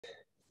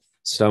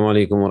السلام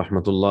عليكم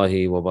ورحمة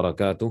الله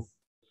وبركاته.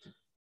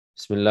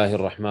 بسم الله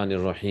الرحمن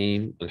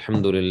الرحيم.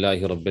 الحمد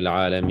لله رب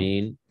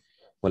العالمين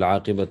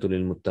والعاقبة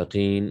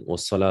للمتقين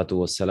والصلاة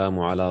والسلام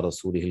على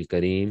رسوله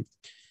الكريم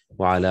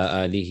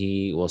وعلى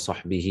آله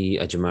وصحبه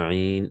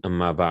أجمعين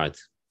أما بعد.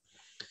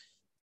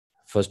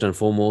 First and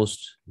foremost,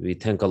 we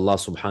thank Allah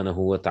subhanahu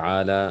wa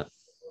ta'ala,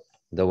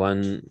 the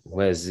one who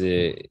has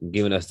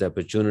given us the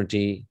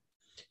opportunity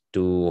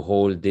to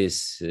hold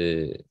this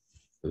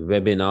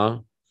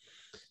webinar.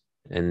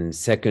 And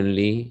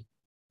secondly,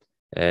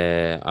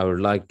 I would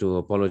like to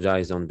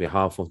apologize on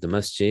behalf of the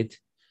Masjid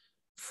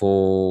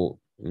for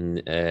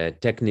a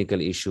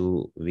technical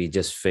issue we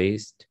just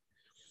faced.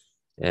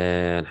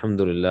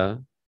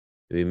 Alhamdulillah,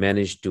 we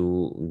managed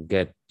to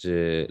get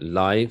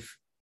live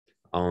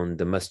on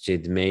the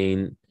Masjid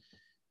main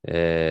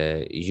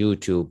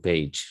YouTube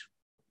page,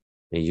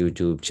 a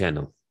YouTube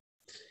channel.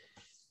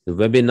 The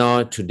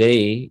webinar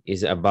today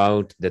is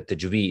about the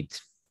Tajweed.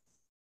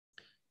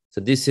 So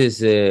this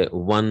is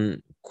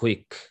one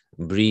quick,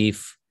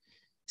 brief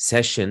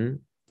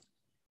session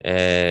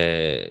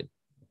in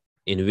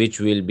which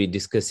we'll be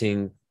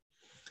discussing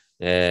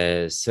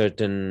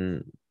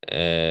certain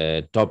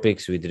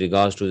topics with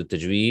regards to the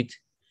Tajweed.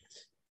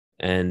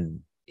 And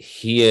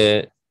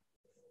here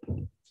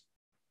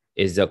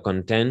is the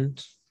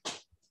content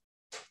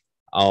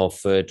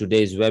of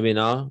today's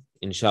webinar,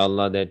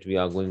 inshallah, that we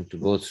are going to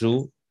go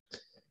through.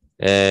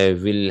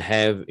 We'll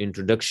have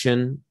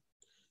introduction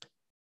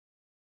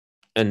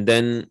and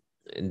then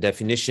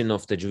definition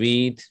of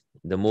Tajweed,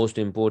 the most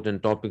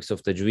important topics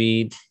of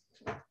Tajweed,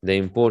 the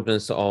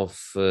importance of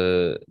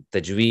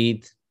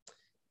Tajweed,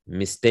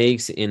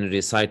 mistakes in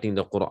reciting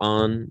the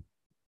Quran,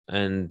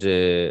 and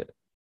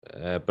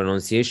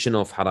pronunciation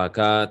of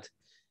harakat,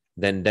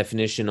 then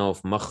definition of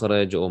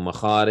makhraj or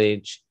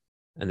makharij,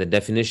 and the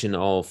definition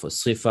of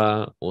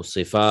sifa or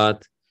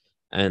sifat,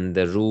 and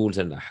the rules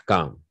and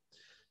ahkam.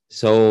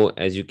 So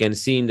as you can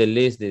see in the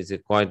list, there's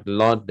quite a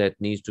lot that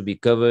needs to be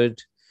covered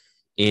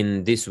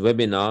in this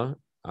webinar.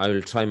 I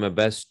will try my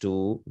best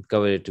to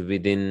cover it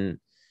within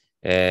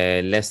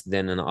less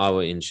than an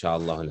hour,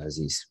 inshallah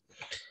al-aziz.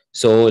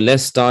 So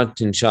let's start,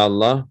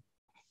 inshallah,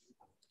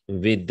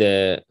 with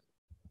the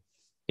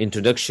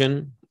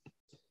introduction.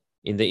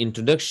 In the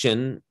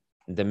introduction,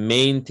 the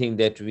main thing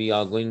that we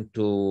are going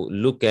to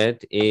look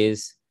at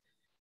is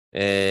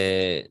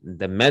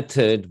the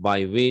method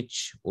by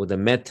which, or the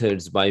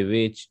methods by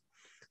which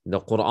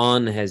the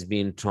Quran has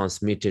been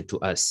transmitted to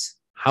us.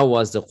 How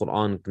was the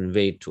Quran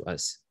conveyed to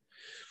us?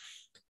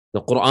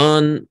 The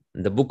Quran,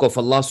 the book of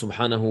Allah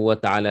subhanahu wa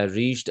ta'ala,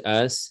 reached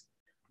us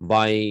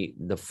by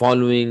the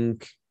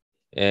following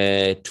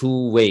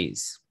two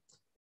ways.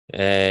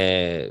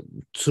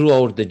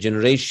 Throughout the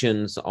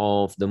generations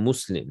of the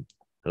Muslim,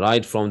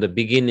 right from the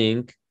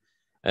beginning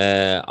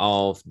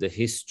of the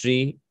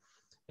history,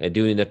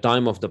 during the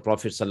time of the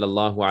Prophet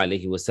sallallahu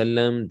alaihi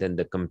wasallam, then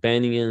the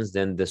companions,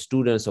 then the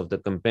students of the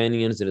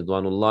companions,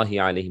 ridwanullahi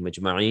alayhim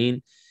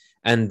ajma'in,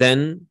 and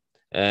then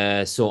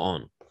so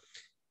on.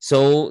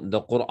 So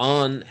the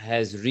Quran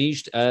has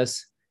reached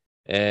us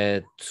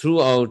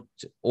throughout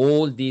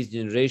all these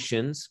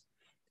generations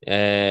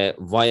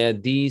via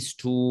these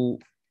two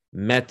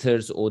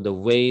methods or the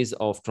ways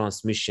of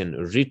transmission: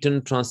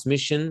 written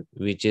transmission,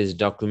 which is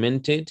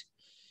documented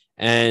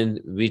and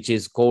which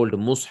is called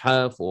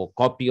mushaf or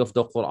copy of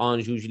the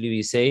Quran, usually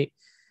we say.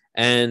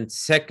 And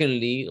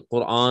secondly,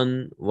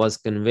 Quran was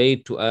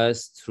conveyed to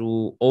us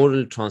through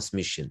oral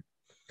transmission,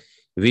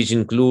 which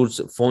includes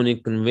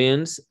phonic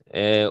conveyance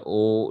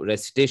or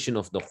recitation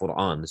of the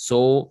Quran.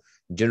 So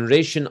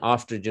generation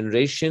after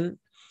generation,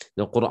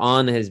 the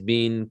Quran has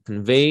been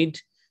conveyed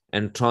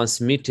and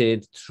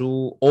transmitted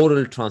through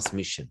oral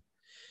transmission.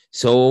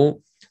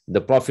 So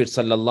the Prophet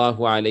sallallahu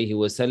alaihi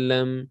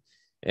wasallam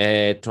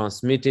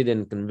transmitted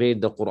and conveyed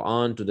the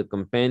Quran to the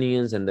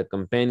companions, and the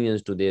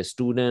companions to their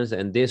students,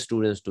 and their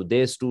students to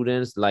their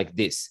students, like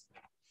this.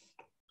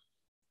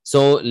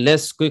 So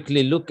let's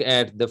quickly look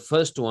at the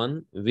first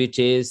one, which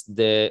is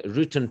the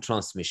written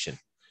transmission.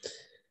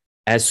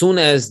 As soon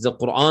as the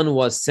Quran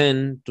was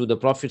sent to the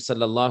Prophet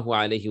sallallahu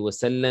alaihi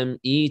wasallam,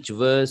 each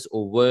verse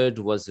or word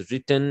was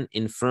written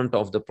in front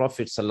of the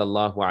Prophet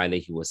sallallahu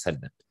alaihi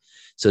wasallam.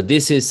 So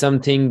this is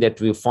something that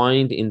we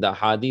find in the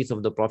hadith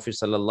of the Prophet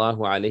sallallahu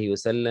alaihi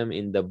wasallam,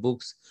 in the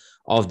books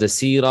of the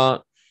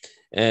seerah,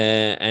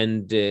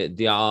 and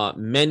there are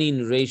many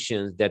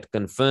narrations that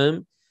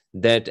confirm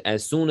that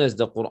as soon as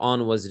the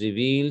Quran was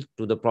revealed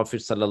to the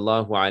Prophet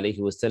sallallahu alaihi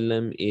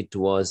wasallam, it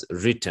was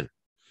written.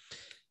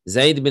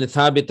 Zayd bin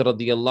Thabit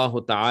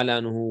radiyallahu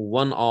ta'ala anhu,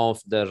 one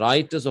of the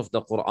writers of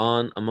the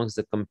Quran amongst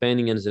the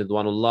companions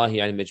ridwanullahi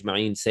alayhim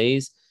ajma'in,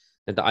 says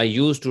that I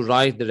used to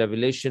write the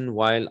revelation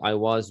while I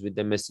was with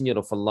the Messenger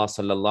of Allah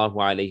sallallahu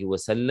alaihi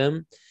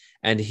wasallam,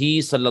 and he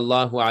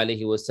sallallahu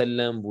alaihi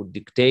wasallam would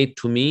dictate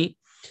to me.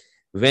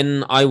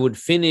 When I would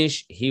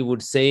finish, he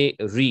would say,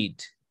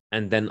 read,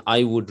 and then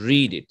I would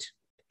read it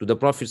to the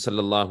Prophet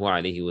sallallahu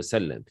alaihi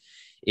wasallam.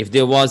 If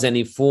there was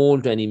any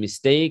fault, any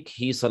mistake,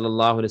 he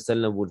sallallahu alaihi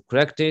wasallam would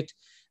correct it,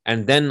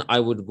 and then I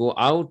would go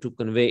out to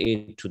convey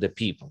it to the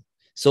people.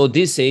 So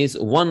this is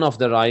one of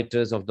the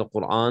writers of the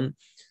Quran,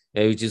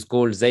 which is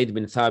called Zayd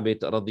bin Thabit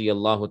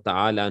radiyallahu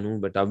ta'ala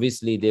anhu. But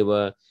obviously there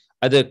were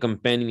other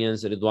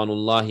companions,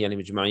 ridwanullahi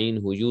alayhim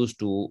ajma'in, who used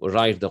to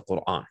write the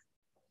Quran.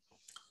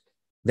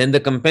 Then the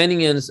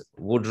companions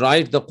would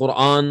write the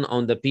Quran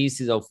on the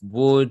pieces of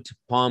wood,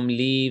 palm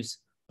leaves,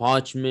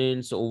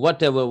 parchments, or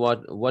whatever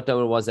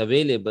was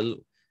available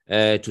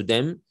to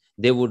them.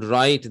 They would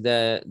write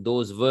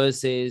those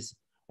verses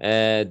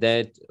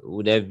that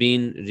would have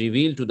been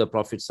revealed to the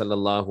Prophet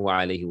sallallahu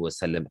alaihi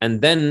wasallam. And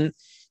then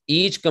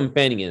each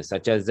companion,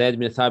 such as Zayd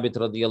bin Thabit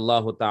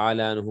radiyallahu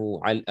ta'ala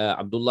anhu,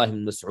 Abdullah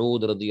ibn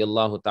Mas'ud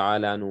radiyallahu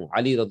ta'ala anhu,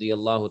 Ali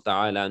radiyallahu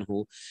ta'ala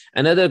anhu,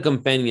 and other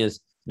companions,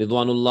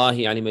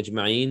 ridwanullahi alayhim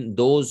ajma'in,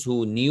 those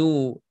who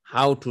knew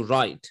how to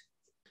write.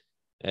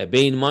 Bear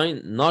in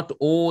mind, not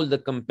all the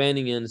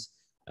companions,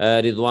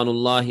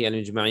 ridwanullahi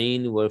alayhim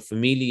ajma'in, were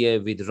familiar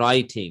with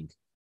writing.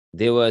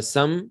 There were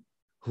some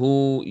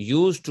who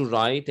used to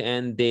write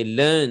and they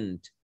learned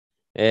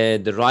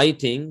the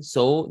writing,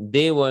 so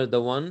they were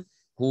the one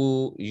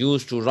who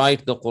used to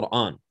write the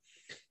Quran.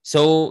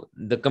 So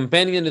the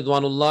companion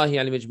ridwanullahi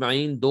alayhim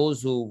ajma'in,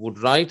 those who would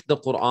write the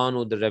Quran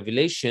or the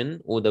revelation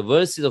or the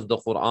verses of the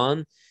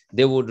Quran,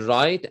 they would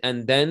write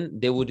and then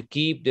they would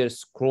keep their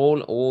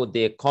scroll or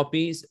their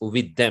copies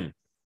with them.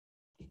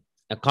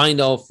 A kind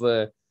of,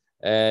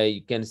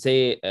 you can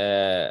say,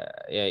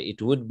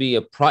 it would be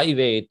a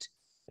private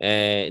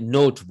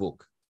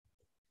notebook.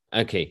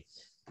 Okay.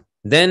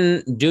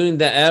 Then during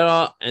the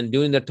era and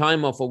during the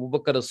time of Abu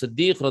Bakr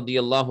as-Siddiq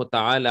radiyallahu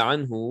ta'ala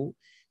anhu,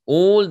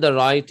 all the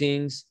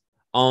writings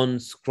on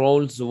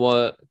scrolls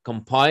were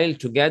compiled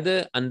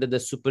together under the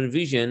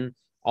supervision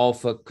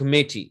of a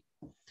committee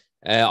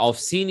of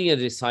senior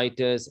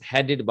reciters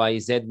headed by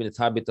Zayd bin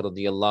Thabit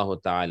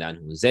radiyallahu ta'ala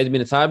anhu. Zayd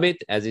bin Thabit,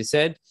 as he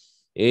said,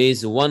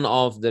 is one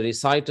of the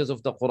reciters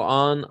of the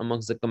Quran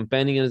amongst the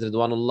companions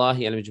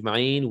ridwanullahi alayhim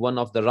ajma'in, one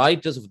of the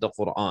writers of the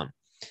Quran.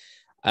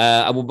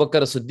 Abu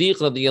Bakr as-Siddiq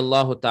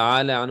radiyallahu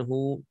ta'ala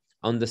anhu,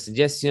 on the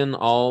suggestion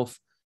of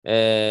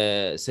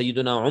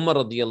Sayyiduna Umar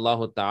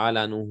radiyallahu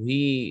ta'ala anhu,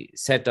 he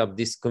set up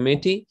this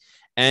committee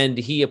and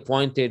he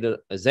appointed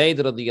Zayd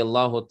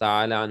radiyallahu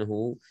ta'ala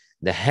anhu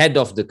the head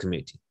of the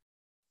committee.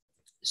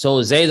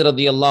 So Zayd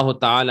radiyallahu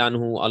ta'ala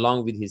anhu,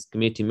 along with his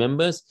committee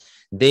members,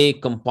 they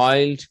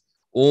compiled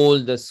all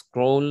the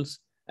scrolls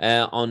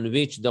on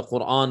which the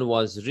Quran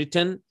was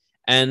written,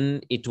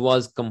 and it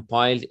was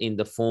compiled in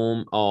the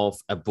form of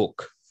a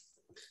book.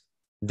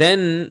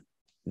 Then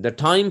the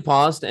time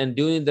passed, and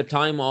during the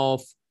time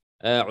of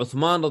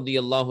Uthman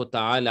radiyallahu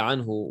ta'ala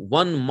anhu,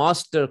 one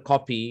master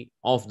copy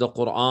of the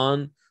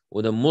Quran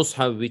or the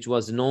Mus'haf, which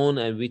was known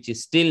and which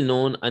is still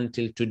known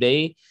until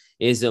today,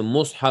 is a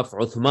Mus'haf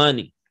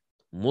Uthmani.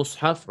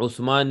 Mus'haf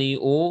Uthmani,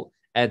 or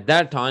at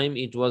that time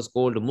it was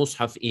called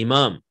Mus'haf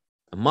Imam.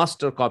 A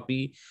master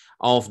copy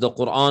of the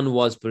Quran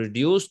was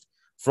produced,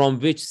 from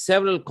which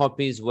several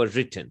copies were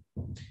written.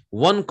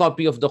 One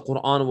copy of the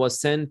Quran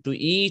was sent to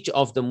each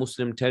of the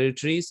Muslim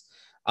territories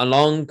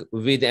along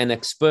with an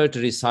expert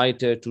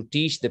reciter to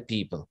teach the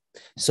people.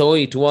 So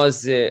it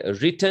was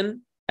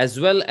written as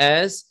well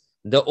as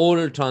the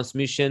oral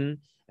transmission.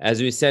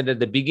 As we said at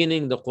the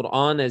beginning, the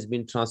Quran has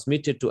been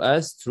transmitted to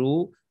us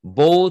through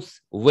both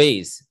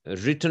ways,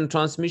 written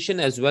transmission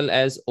as well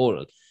as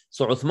oral.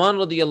 So Uthman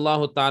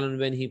radiyallahu ta'ala,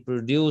 when he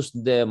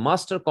produced the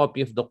master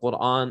copy of the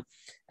Quran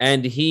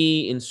and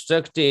he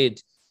instructed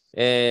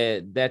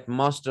that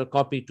master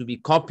copy to be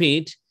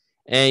copied,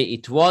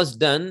 it was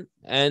done,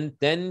 and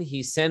then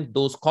he sent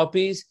those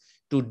copies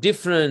to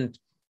different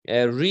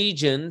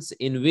regions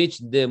in which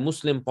the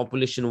Muslim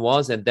population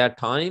was at that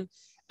time.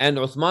 And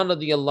Uthman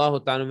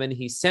radiyallahu ta'ala, when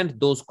he sent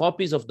those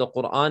copies of the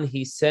Quran,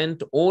 he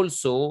sent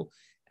also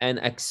an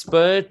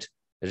expert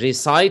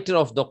reciter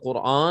of the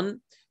Quran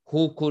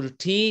who could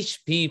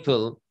teach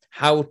people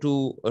how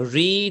to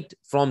read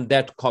from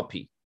that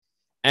copy.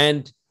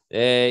 And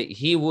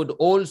he would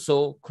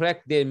also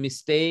correct their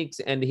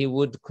mistakes and he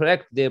would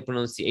correct their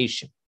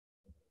pronunciation.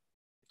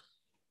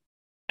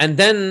 And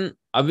then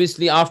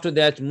obviously after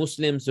that,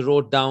 Muslims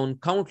wrote down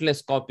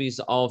countless copies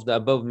of the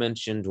above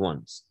mentioned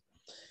ones.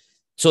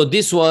 So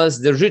this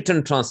was the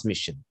written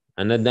transmission.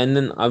 And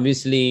then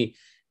obviously,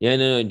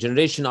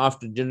 generation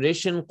after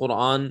generation,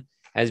 Quran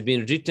has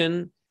been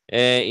written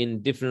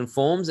in different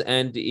forms,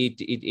 and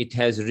it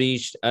has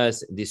reached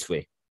us this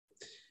way.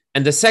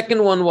 And the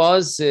second one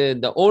was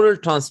the oral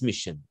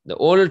transmission. The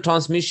oral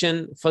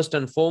transmission, first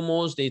and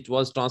foremost, it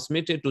was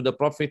transmitted to the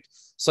Prophet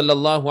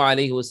sallallahu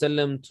alaihi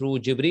wasallam through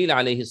Jibreel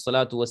alayhi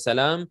salatu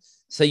wasalam,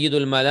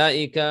 Sayyidul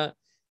Malaika,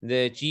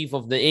 the chief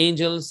of the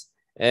angels.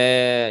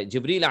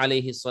 Jibreel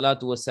alayhi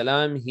salatu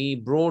wasalam, he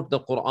brought the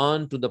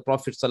Quran to the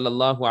Prophet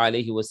sallallahu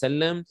alaihi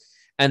wasallam,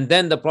 and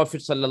then the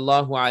Prophet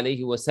sallallahu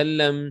alaihi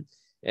wasallam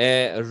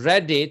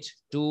read it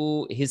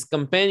to his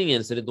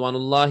companions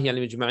ridwanullahi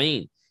alayhim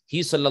ajma'in. He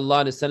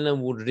sallallahu alaihi wasallam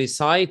would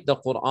recite the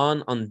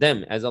Quran on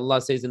them, as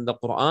Allah says in the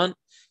Quran,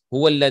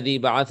 huwa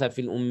alladhi ba'atha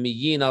fil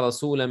ummiyyin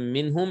rasulan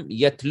minhum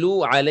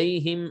yatlu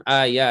alayhim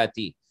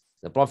ayati.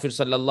 The Prophet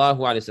sallallahu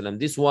alaihi wasallam,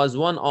 this was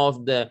one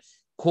of the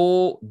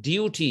core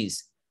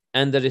duties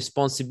and the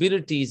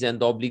responsibilities and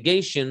the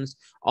obligations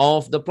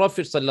of the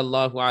Prophet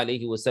sallallahu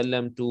alaihi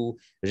wasallam to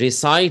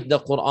recite the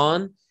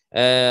Quran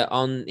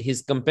on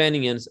his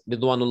companions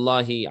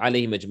ridwanullahi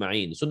alayhim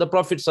ajma'in. So the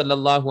Prophet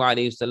sallallahu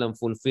alaihi wasallam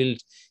fulfilled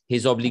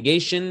his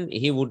obligation.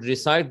 He would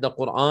recite the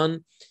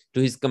Quran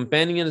to his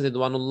companions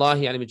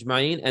ridwanullahi alayhim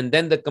ajma'in, and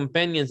then the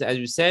companions, as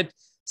you said,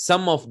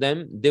 some of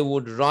them they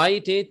would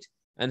write it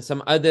and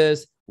some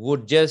others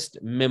would just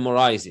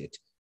memorize it.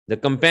 The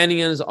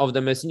companions of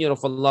the Messenger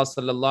of Allah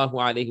sallallahu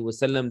alaihi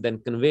wasallam then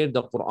conveyed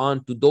the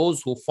Quran to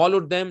those who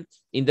followed them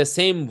in the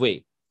same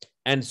way,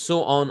 and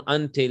so on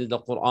until the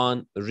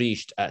Quran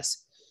reached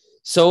us.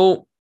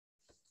 So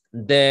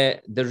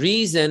the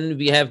reason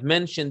we have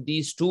mentioned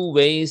these two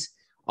ways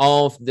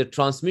of the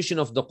transmission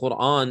of the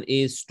Quran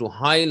is to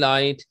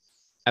highlight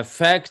a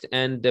fact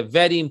and a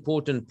very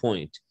important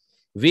point,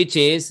 which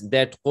is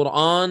that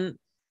Quran,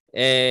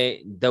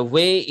 the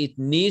way it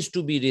needs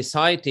to be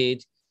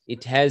recited,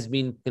 it has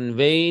been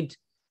conveyed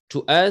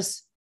to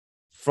us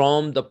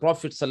from the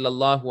Prophet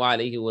sallallahu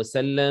alaihi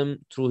wasallam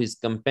through his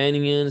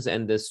companions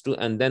and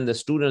then the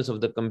students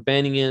of the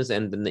companions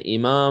and then the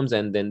imams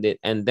and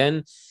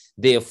then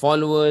their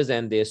followers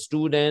and their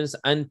students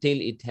until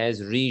it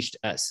has reached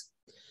us.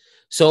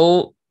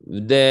 So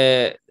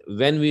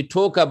when we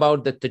talk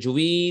about the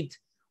tajweed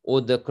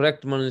or the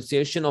correct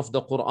pronunciation of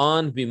the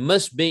Quran, we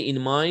must bear in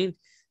mind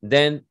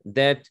then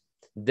that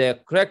the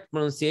correct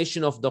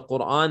pronunciation of the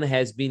Quran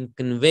has been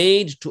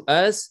conveyed to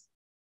us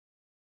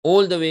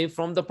all the way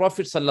from the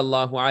Prophet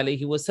sallallahu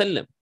alaihi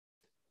wasallam.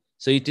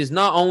 So it is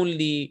not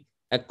only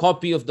a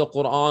copy of the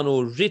Quran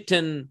or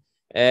written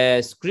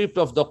script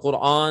of the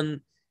Quran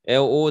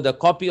or the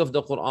copy of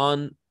the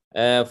Quran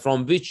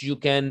from which you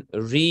can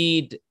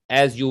read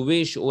as you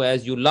wish or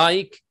as you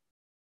like.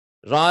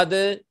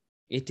 Rather,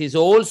 it is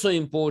also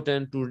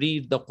important to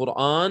read the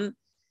Quran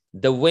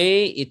the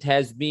way it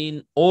has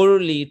been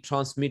orally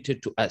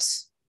transmitted to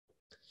us.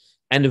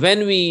 And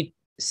when we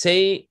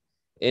say,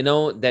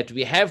 that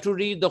we have to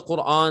read the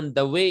Quran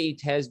the way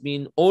it has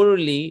been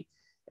orally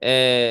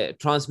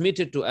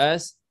transmitted to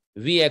us,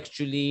 we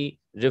actually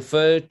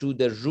refer to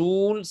the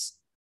rules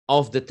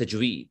of the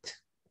Tajweed.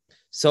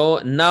 So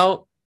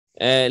now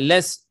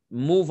let's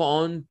move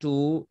on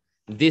to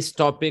this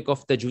topic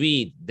of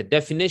Tajweed, the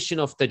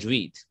definition of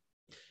Tajweed.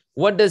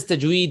 What does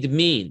Tajweed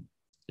mean?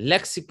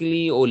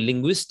 Lexically or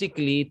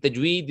linguistically,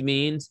 Tajweed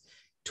means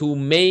to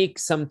make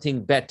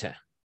something better.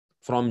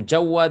 From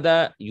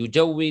jawwada,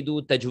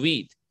 yujawwidu,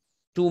 tajweed,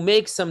 to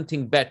make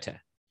something better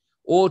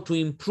or to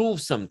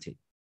improve something.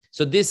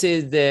 So this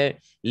is the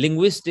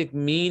linguistic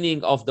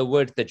meaning of the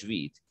word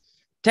tajweed.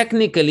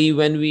 Technically,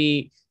 when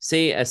we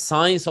say a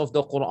science of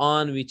the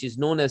Quran, which is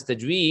known as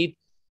tajweed,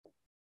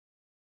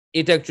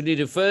 it actually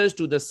refers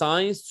to the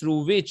science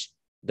through which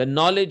the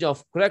knowledge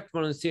of correct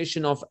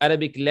pronunciation of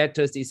Arabic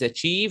letters is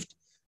achieved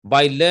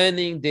by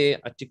learning their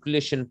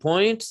articulation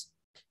points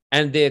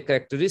and their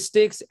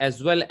characteristics,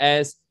 as well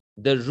as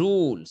the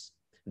rules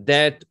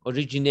that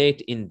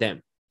originate in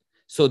them.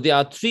 So there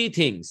are three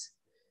things: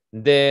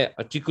 the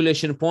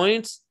articulation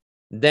points,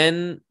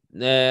 then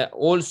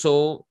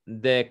also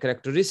the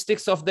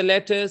characteristics of the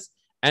letters,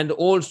 and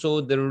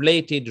also the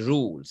related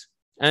rules.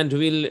 And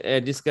we'll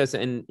discuss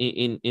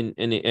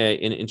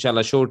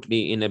inshallah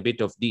shortly in a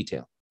bit of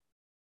detail.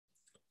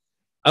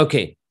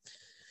 Okay.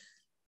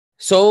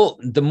 So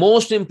the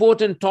most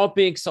important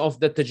topics of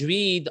the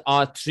tajweed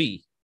are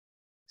three.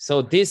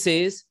 So this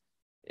is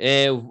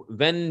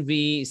when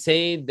we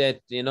say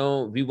that,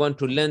 we want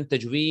to learn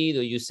tajweed,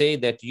 or you say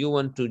that you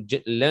want to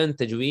learn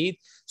tajweed.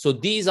 So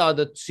these are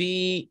the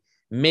three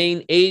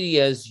main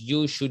areas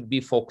you should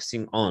be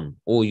focusing on,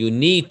 or you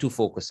need to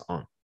focus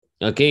on.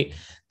 Okay.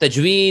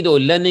 Tajweed or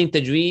learning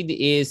tajweed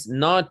is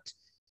not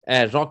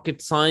a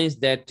rocket science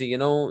that,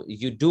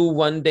 you do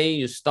one day,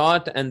 you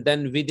start, and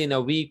then within a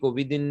week or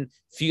within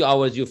few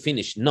hours you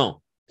finish.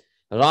 No.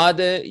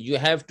 Rather, you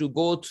have to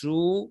go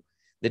through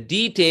the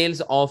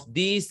details of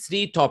these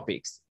three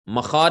topics: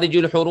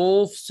 Makharijul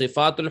Huruf,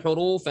 Sifatul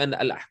Huruf, and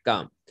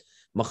Al-Ahkam.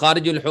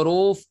 Makharijul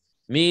Huruf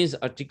means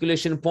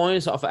articulation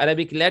points of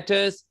Arabic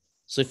letters.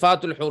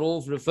 Sifatul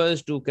Huruf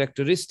refers to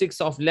characteristics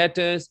of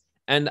letters,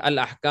 and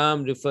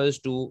Al-Ahkam refers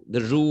to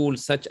the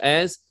rules, such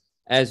as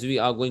we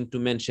are going to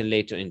mention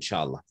later,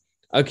 inshallah.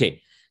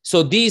 Okay,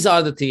 so these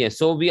are the things.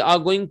 So we are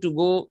going to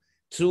go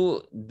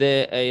through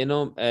the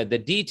the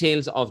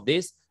details of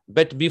this.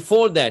 But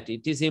before that,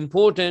 it is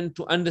important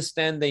to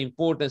understand the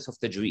importance of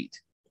tajweed.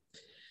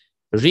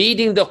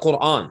 Reading the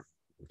Quran,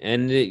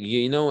 and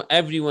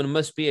everyone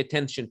must pay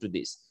attention to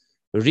this.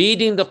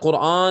 Reading the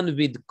Quran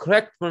with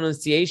correct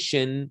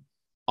pronunciation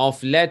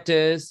of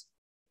letters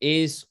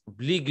is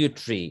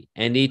obligatory,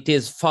 and it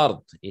is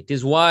fard, it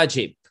is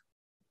wajib.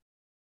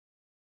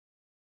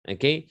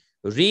 Okay,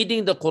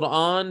 reading the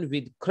Quran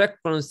with correct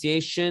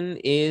pronunciation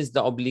is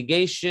the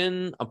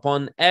obligation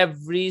upon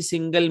every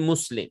single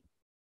Muslim.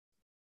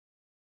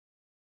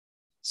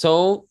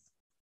 So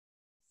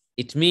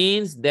it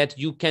means that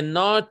you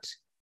cannot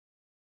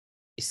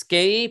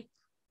escape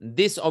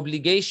this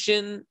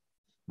obligation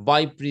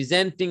by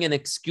presenting an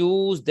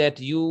excuse that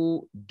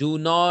you do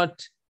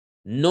not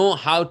know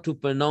how to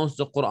pronounce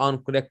the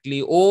Quran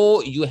correctly,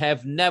 or you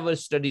have never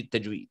studied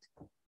Tajweed.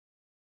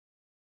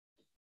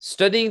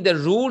 Studying the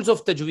rules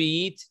of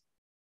Tajweed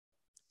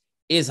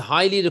is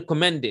highly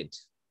recommended.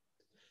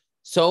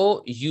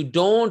 So you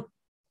don't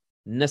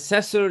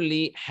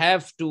necessarily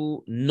have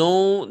to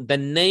know the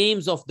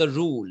names of the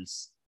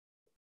rules.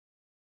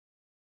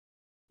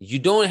 You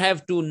don't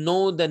have to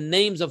know the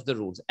names of the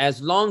rules.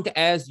 As long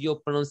as your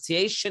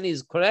pronunciation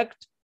is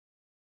correct,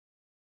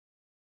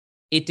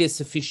 it is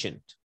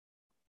sufficient.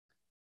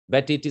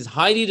 But it is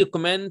highly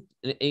recommended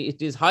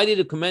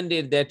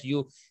that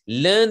you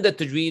learn the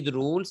Tajweed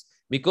rules,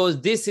 because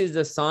this is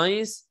the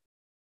science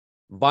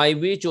by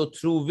which or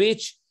through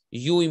which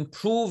you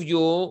improve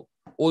you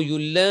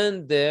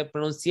learn the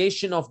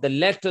pronunciation of the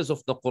letters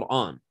of the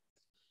Quran.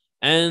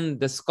 And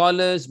the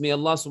scholars, may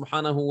Allah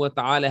subhanahu wa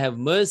ta'ala have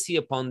mercy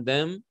upon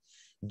them,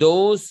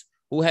 those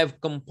who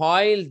have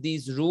compiled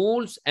these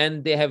rules,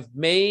 and they have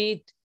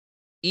made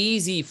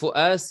easy for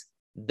us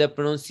the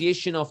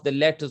pronunciation of the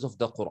letters of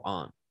the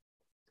Quran.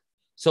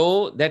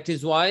 So that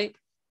is why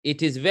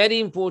it is very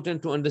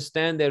important to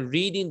understand that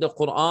reading the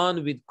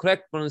Quran with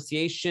correct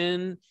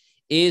pronunciation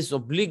is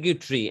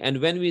obligatory. And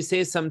when we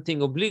say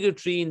something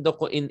obligatory in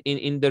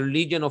the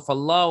religion of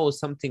Allah, or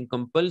something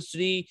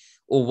compulsory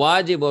or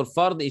wajib or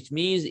fard, it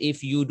means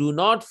if you do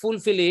not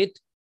fulfill it,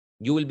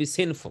 you will be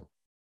sinful.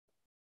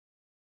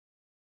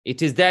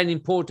 It is that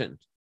important,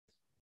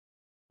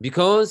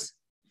 because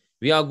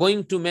we are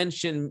going to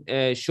mention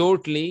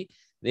shortly,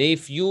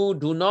 if you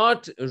do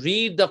not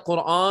read the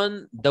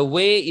Quran the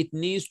way it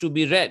needs to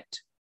be read,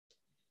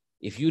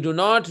 if you do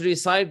not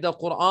recite the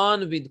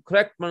Quran with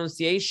correct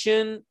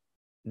pronunciation,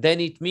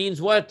 then it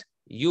means what?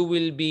 You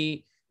will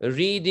be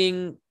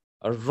reading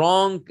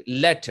wrong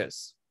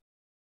letters.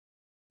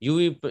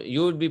 You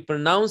will be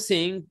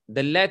pronouncing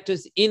the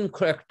letters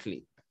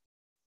incorrectly.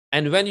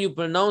 And when you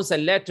pronounce a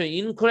letter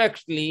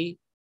incorrectly,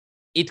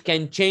 it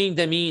can change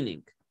the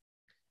meaning.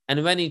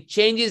 And when it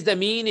changes the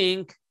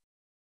meaning,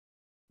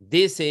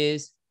 this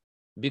is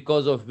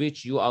because of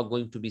which you are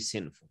going to be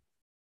sinful.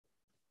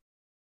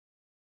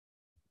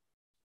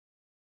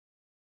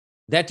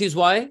 That is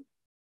why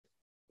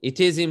it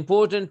is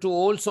important to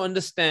also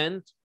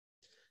understand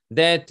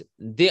that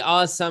there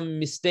are some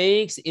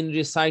mistakes in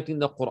reciting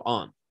the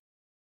Quran.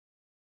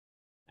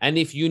 And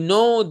if you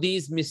know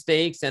these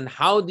mistakes and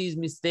how these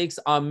mistakes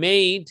are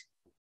made,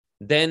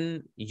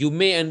 then you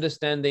may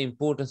understand the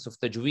importance of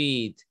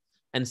Tajweed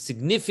and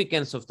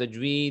significance of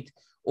Tajweed,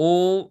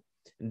 or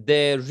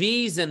the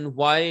reason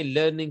why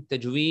learning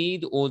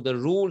Tajweed or the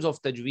rules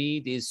of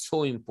Tajweed is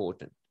so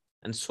important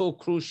and so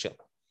crucial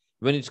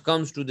when it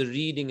comes to the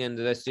reading and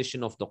the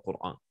recitation of the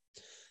Quran.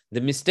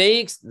 The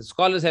mistakes, the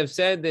scholars have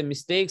said, the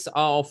mistakes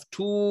are of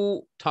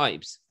two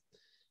types: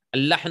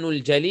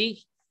 al-lahnul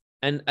jali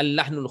and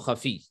al-lahnul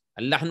khafi.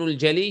 Al-lahnul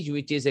jali,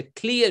 which is a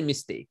clear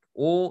mistake,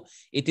 or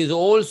it is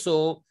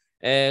also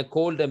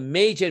called a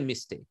major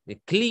mistake. The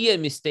clear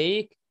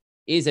mistake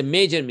is a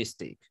major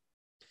mistake.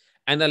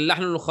 And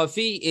al-lahnul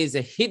khafi is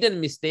a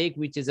hidden mistake,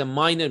 which is a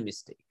minor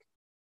mistake.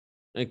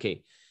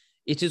 Okay.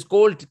 It is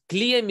called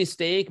clear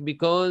mistake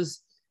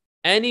because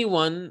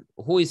anyone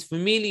who is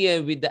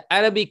familiar with the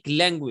Arabic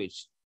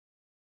language,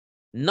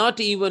 not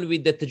even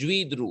with the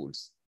Tajweed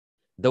rules,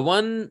 the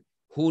one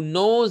who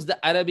knows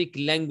the Arabic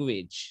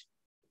language,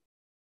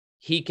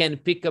 he can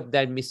pick up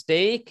that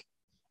mistake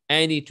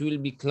and it will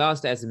be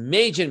classed as a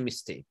major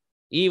mistake.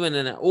 Even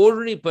an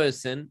ordinary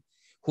person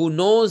who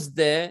knows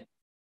the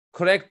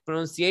correct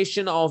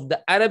pronunciation of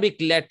the Arabic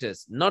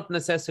letters, not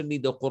necessarily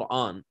the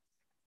Quran,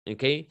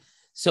 okay?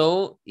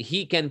 So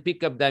he can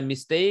pick up that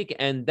mistake,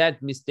 and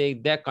that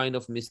mistake, that kind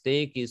of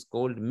mistake is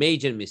called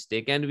major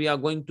mistake. And we are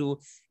going to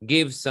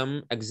give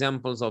some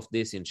examples of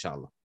this,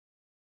 inshallah.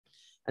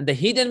 And the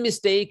hidden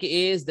mistake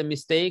is the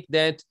mistake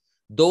that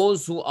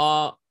those who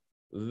are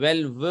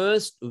well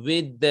versed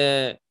with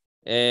the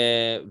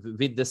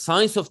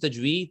science of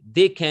Tajweed,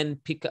 they can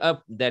pick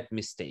up that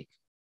mistake.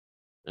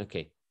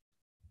 Okay.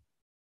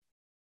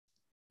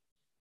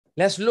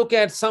 Let's look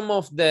at some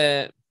of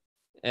the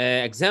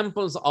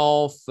examples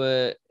of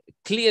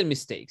clear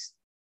mistakes.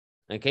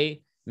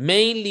 Okay.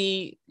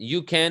 Mainly,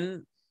 you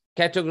can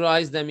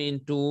categorize them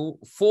into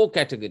 4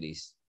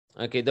 categories.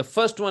 Okay. The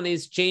first one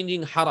is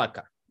changing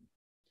haraka.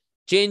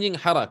 Changing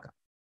haraka.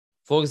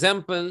 For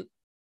example,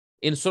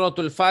 in Surah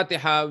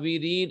Al-Fatiha, we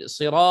read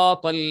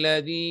صِرَاطَ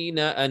الَّذِينَ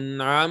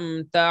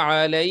أَنْعَمْتَ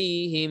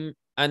عَلَيْهِمْ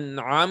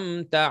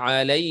أَنْعَمْتَ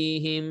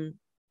عَلَيْهِمْ.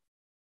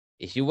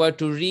 If you were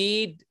to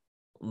read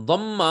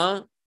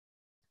Dhamma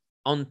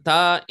on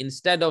ta,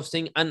 instead of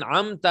saying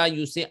an'amta,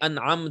 you say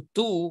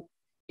an'amtu,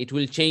 it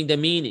will change the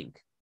meaning.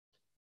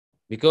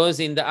 Because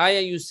in the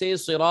ayah you say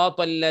صِرَاطَ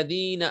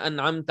الَّذِينَ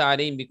أَنْعَمْتَ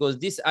عَلَيْهِمْ, because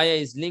this ayah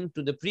is linked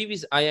to the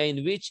previous ayah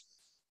in which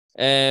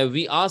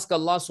we ask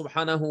Allah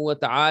subhanahu wa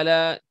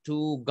ta'ala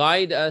to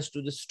guide us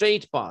to the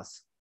straight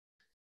path.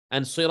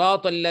 And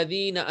صِرَاطَ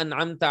الَّذِينَ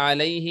أَنْعَمْتَ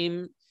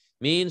عَلَيْهِمْ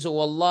means, oh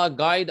Allah,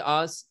 guide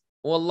us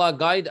O Allah,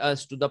 guide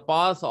us to the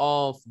path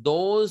of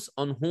those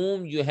on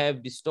whom you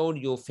have bestowed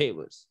your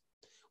favors.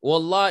 O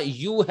Allah,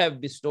 you have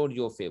bestowed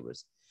your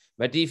favors.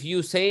 But if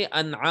you say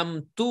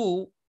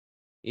an'amtu,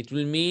 it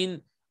will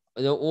mean,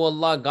 O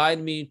Allah,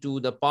 guide me to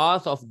the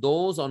path of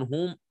those on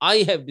whom I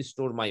have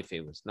bestowed my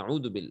favors.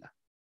 Na'udhu billah.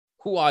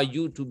 Who are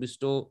you to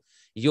bestow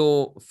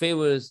your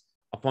favors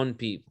upon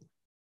people?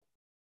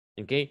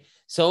 Okay,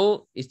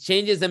 so it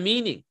changes the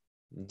meaning.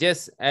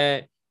 Just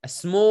a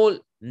small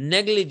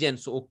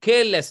negligence or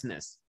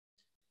carelessness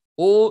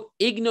or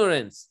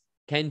ignorance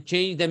can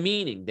change the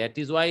meaning. That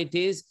is why it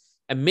is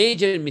a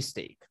major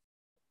mistake.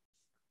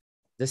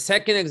 The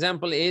second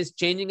example is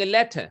changing a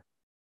letter.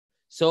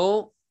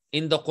 So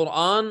in the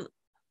Quran,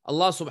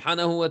 Allah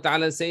subhanahu wa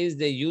ta'ala says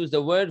they use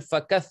the word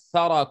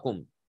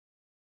فَكَثَّرَكُمْ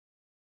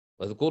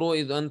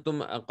وَاذْكُرُوا إِذْ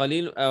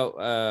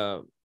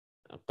أَنْتُمْ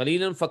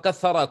قَلِيلًا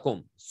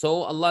فَكَثَّرَكُمْ.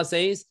 So Allah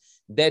says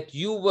that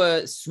you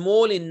were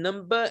small in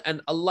number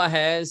and Allah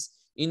has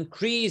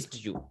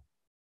increased you.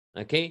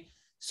 Okay,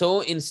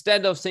 so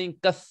instead of saying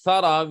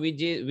kathara,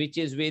 which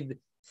is with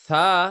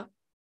tha,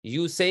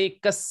 you say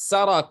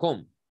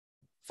kassarakum.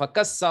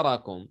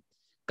 Fakassarakum.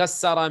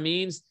 Kassara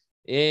means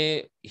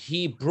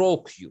he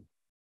broke you.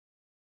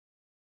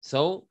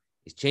 So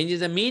it changes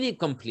the meaning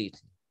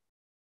completely.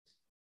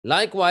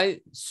 Likewise,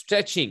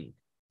 stretching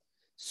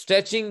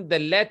the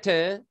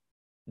letter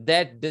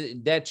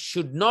that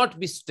should not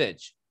be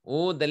stretched,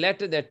 or the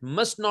letter that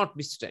must not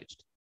be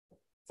stretched.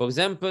 For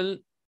example,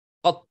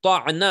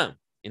 qatta'na.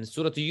 In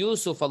Surah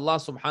Yusuf, Allah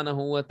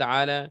subhanahu wa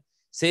ta'ala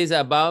says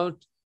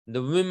about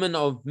the women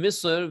of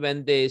Misr,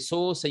 when they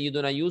saw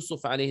Sayyiduna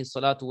Yusuf alayhi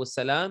salatu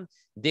wasalam,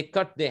 they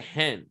cut their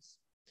hands,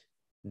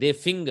 their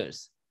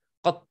fingers.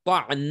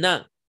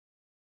 Qatta'na.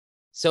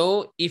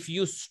 So if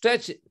you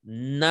stretch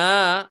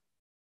na,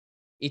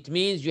 it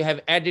means you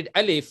have added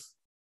alif.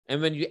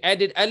 And when you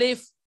added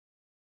alif,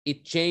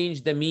 it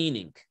changed the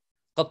meaning.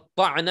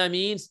 Qatta'na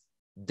means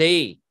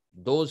they,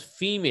 those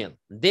female,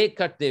 they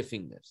cut their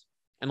fingers.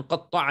 And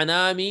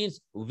qatta'na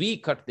means we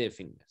cut their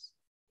fingers.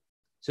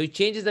 So it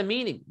changes the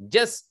meaning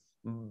just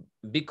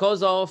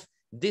because of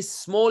this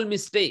small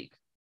mistake.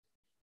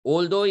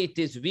 Although it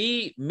is,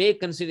 we may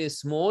consider it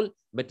small,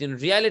 but in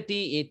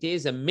reality it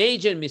is a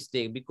major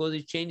mistake because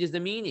it changes the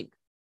meaning.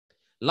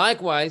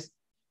 Likewise,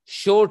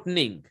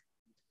 shortening.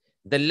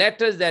 The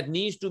letters that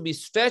needs to be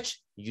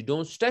stretched, you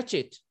don't stretch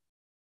it.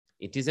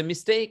 It is a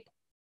mistake.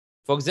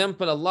 For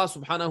example, Allah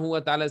subhanahu wa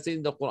ta'ala says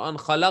in the Quran,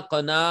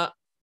 خَلَقْنَا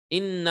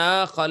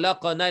إِنَّا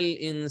خَلَقْنَا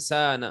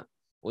الْإِنسَانَ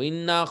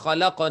وَإِنَّا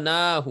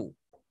خَلَقْنَاهُ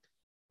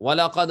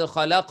وَلَقَدْ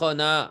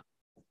خَلَقْنَا.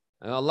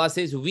 Allah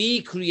says,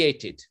 we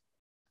created.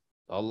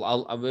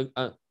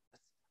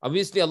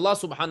 Obviously, Allah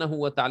subhanahu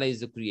wa ta'ala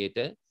is the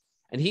creator,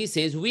 and He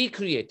says, we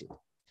created.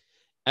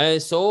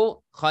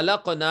 So,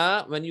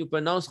 khalaqna, when you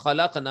pronounce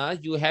khalaqna,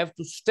 you have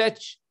to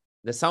stretch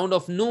the sound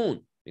of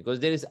noon because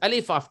there is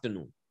alif after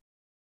noon.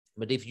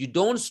 But if you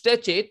don't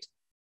stretch it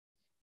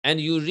and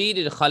you read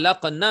it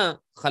khalaqna,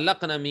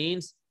 khalaqna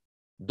means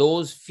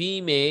those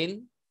females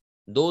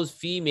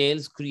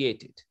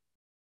created.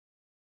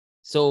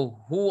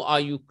 So, who are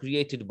you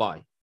created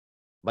by?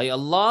 By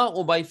Allah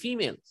or by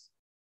females?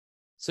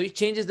 So it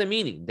changes the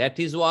meaning. That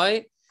is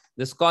why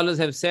the scholars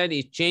have said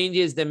it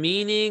changes the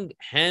meaning,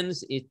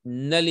 hence it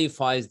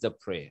nullifies the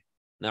prayer.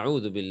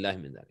 Na'udhu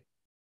billahi min dhalik.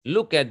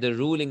 Look at the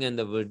ruling and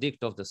the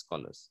verdict of the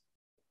scholars.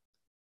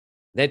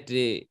 That,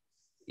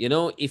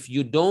 if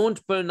you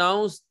don't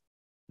pronounce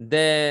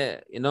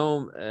the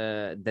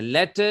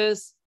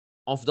letters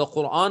of the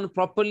Quran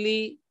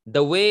properly,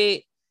 the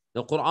way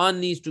the Quran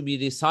needs to be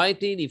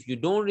recited, if you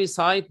don't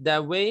recite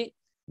that way,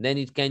 then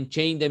it can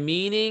change the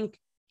meaning.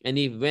 And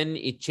when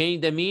it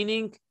changes the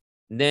meaning,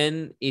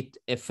 then it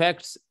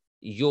affects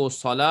your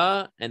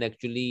salah and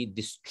actually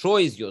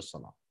destroys your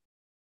salah.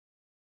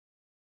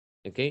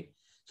 Okay,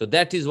 so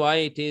that is why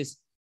it is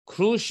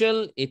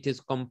crucial, it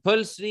is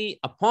compulsory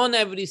upon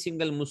every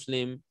single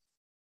Muslim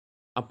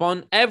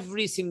to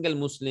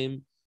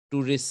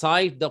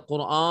recite the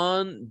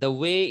Quran the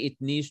way it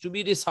needs to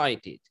be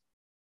recited,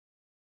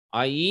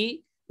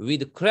 i.e.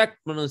 with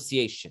correct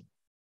pronunciation.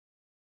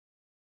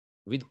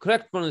 With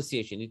correct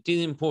pronunciation, it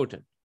is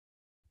important.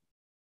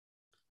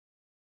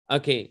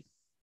 Okay,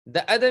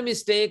 the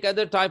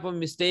other type of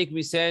mistake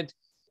we said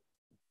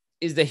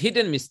is the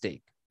hidden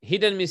mistake.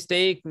 Hidden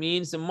mistake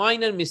means a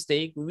minor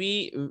mistake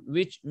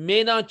which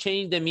may not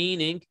change the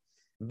meaning,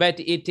 but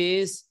it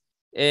is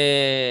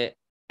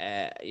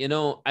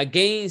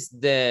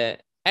against the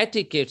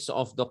etiquettes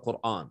of the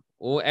Quran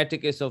or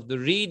etiquettes of the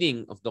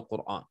reading of the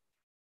Quran.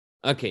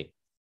 Okay,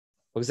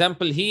 for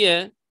example,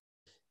 here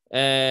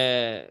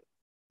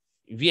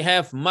we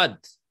have mad.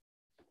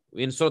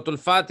 In Surah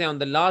Al-Fatiha, on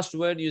the last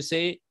word you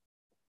say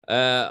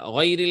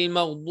غير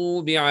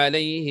المغضوب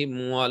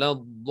عليهم ولا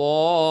الضالين.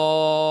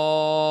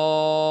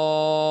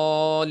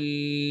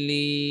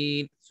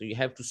 So you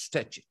have to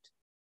stretch it.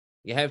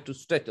 You have to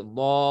stretch it.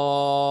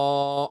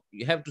 You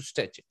have to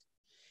stretch it.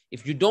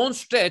 If you don't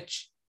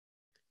stretch,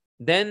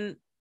 then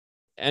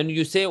and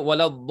you say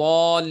ولا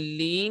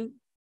الضالين,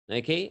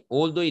 Okay,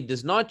 although it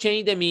does not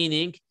change the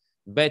meaning,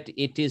 but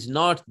it is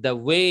not the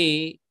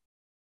way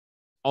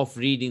of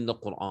reading the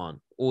Quran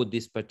or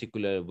this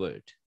particular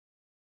word.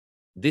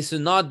 This is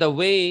not the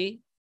way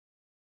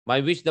by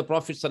which the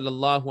Prophet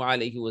sallallahu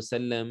alaihi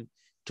wasallam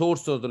taught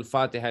Surah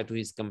Al-Fatiha to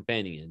his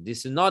companions.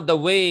 This is not the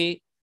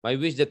way by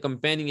which the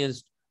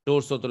companions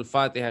taught Surah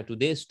Al-Fatiha to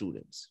their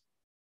students.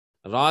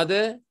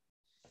 Rather,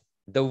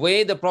 the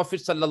way the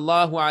Prophet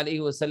sallallahu alaihi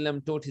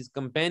wasallam taught his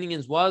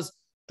companions was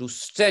to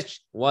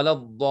stretch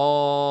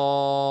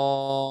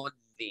وَلَضَّالِّينَ.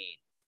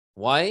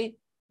 Why?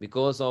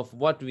 Because of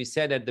what we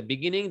said at the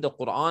beginning, the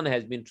Quran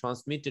has been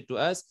transmitted to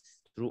us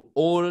through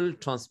oral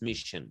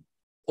transmission,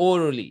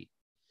 orally.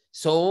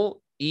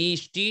 So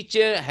each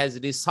teacher has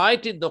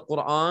recited the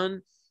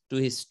Quran to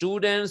his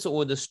students,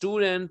 or the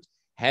student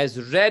has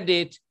read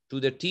it to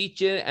the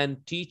teacher,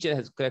 and teacher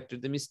has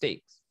corrected the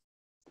mistakes.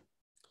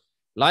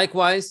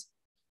 Likewise,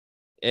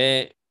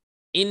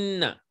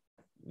 inna,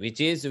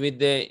 which is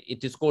with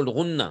it is called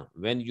ghunna,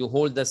 when you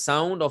hold the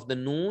sound of the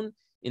noon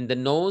in the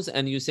nose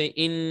and you say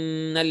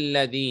innal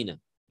ladina.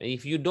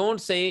 If you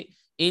don't say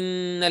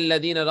innal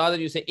ladina, rather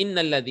you say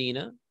innal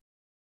ladina,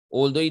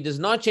 although it does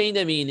not change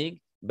the meaning,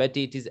 but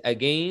it is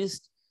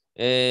against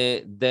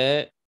the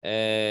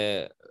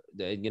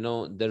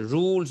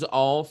rules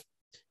of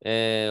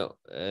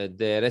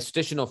the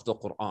recitation of the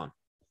Quran.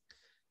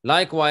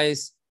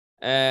 Likewise,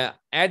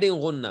 adding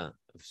ghunna.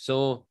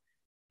 So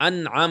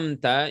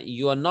an'amta,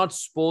 you are not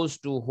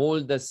supposed to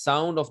hold the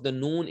sound of the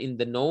noon in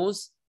the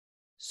nose.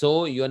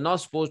 So you are not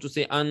supposed to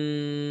say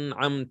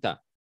an'amta.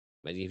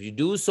 But if you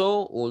do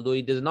so, although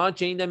it does not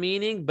change the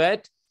meaning,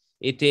 but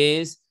it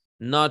is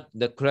not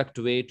the correct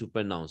way to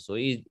pronounce. So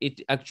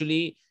it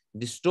actually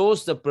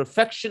distorts the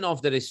perfection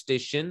of the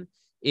recitation.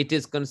 It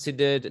is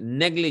considered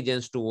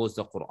negligence towards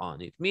the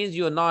Quran. It means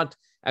you are not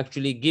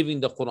actually giving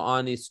the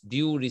Quran its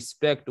due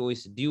respect or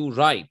its due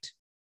right.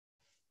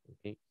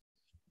 Okay.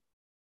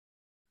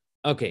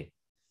 Okay.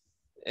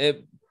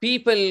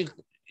 People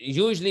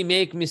usually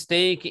make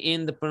mistake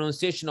in the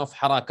pronunciation of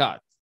harakat.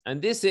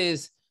 And this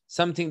is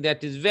something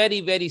that is very,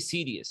 very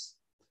serious.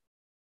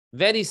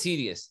 Very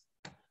serious.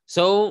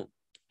 So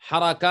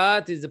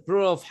harakat is the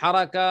plural of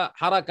haraka.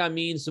 Haraka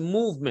means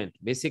movement.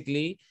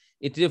 Basically,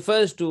 it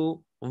refers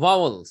to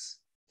vowels.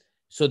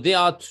 So there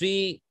are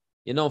three,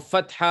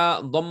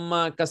 fatha,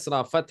 dhamma,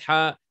 kasra.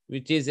 Fatha,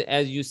 which is,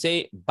 as you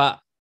say,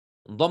 ba.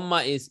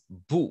 Dhamma is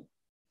bu.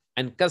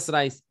 And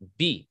kasra is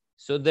bi.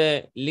 So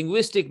the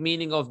linguistic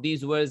meaning of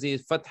these words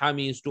is fatha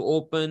means to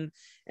open.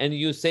 And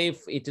you say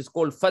it is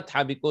called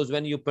fatha because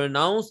when you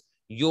pronounce,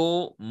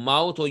 your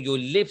mouth or your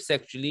lips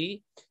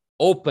actually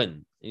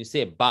open. You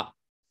say ba.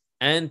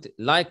 And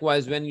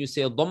likewise, when you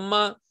say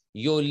dhamma,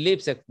 your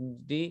lips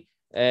actually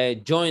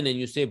join and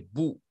you say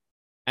bu.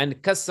 And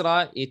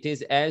kasra, it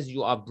is as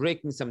you are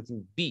breaking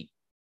something, bi,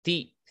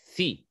 ti,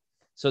 thi.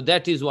 So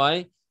that is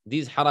why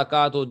these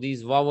harakat or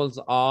these vowels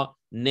are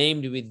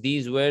named with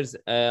these words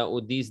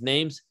or these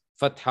names,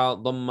 fatha,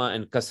 dhamma,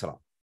 and kasra.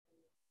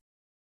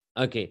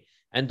 Okay.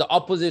 And the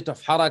opposite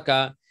of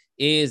haraka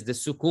is the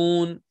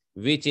sukoon,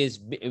 which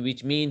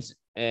means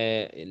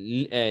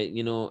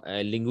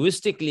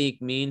linguistically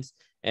it means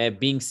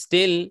being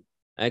still.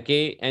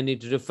 Okay, and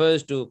it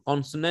refers to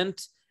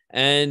consonants,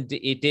 and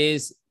it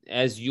is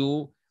as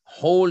you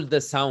hold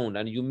the sound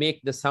and you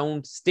make the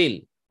sound still.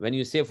 When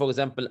you say, for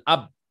example,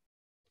 ab,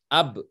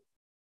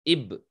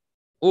 ib,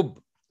 ub,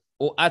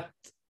 uat,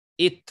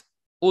 it,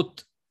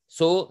 ut.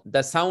 So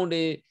the sound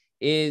is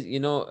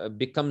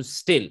becomes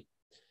still.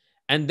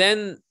 And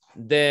then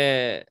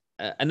the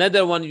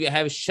another one you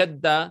have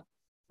shadda,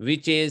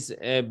 which is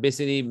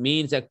basically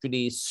means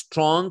actually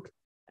strong.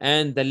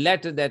 And the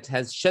letter that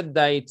has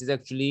shadda, it is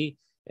actually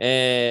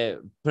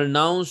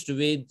pronounced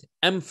with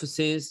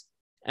emphasis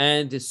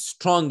and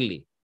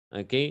strongly.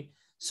 Okay.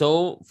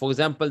 So, for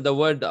example, the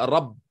word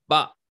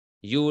rabba,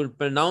 you will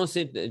pronounce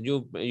it,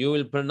 you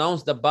will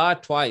pronounce the ba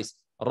twice.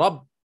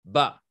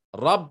 Rabba,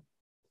 rab,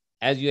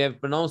 as you have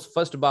pronounced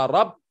first ba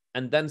rab,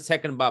 and then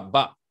second ba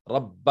ba,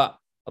 rabba,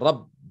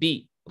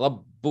 rabbi,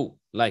 rabbu,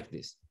 like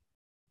this.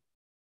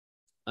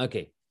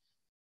 Okay.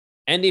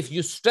 And if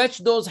you stretch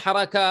those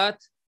harakat,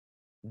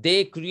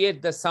 they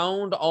create the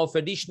sound of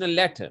additional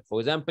letter. For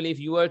example, if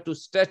you were to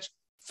stretch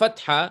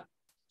fatha,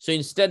 so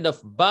instead of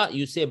ba,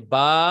 you say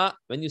ba.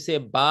 When you say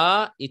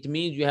ba, it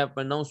means you have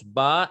pronounced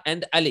ba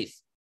and alif,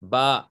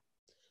 ba.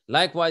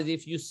 Likewise,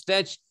 if you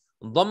stretch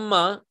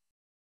dhamma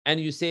and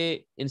you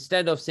say,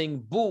 instead of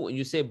saying boo,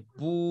 you say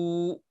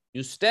boo,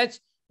 you stretch,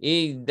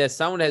 the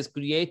sound has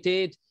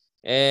created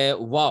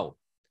wow.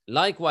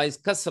 Likewise,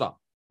 kasra,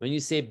 when you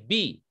say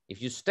b,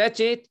 if you stretch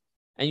it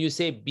and you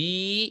say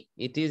b,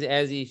 it is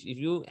as if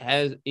you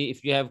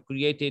have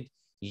created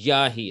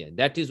ya here.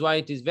 That is why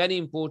it is very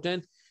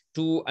important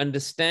to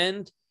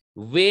understand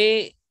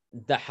where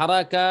the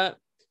haraka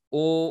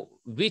or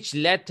which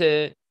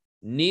letter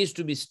needs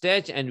to be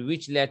stretched and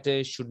which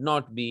letter should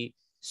not be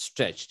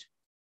stretched.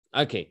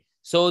 Okay,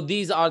 so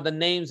these are the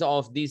names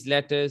of these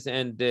letters,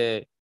 and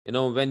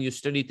when you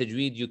study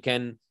Tajweed, you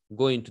can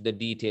go into the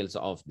details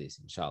of this,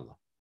 inshallah.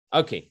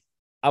 Okay,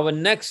 Our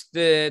next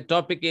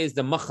topic is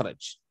the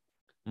makhraj.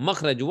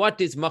 Makhraj, what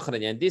is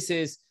makhraj? And this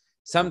is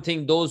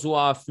something those who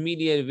are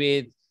familiar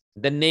with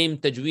the name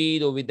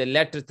Tajweed or with the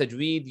letter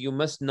Tajweed, you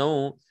must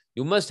know,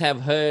 you must have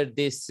heard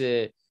this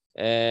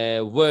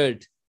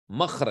word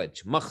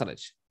makhraj,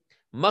 makhraj.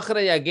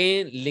 Makhraj,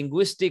 again,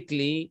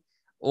 linguistically,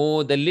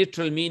 or the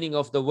literal meaning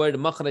of the word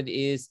makhraj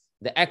is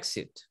the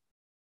exit.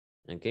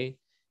 Okay.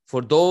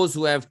 For those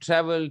who have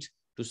traveled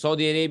to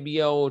Saudi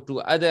Arabia or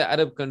to other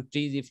Arab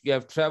countries, if you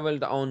have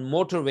traveled on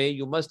motorway,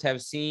 you must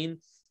have seen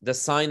the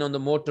sign on the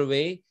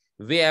motorway.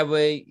 Wherever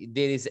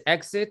there is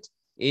exit,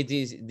 there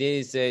is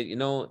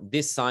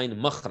this sign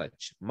makhraj.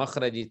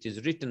 Makhraj, it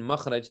is written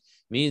makhraj,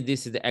 means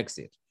this is the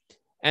exit.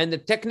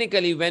 And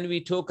technically, when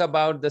we talk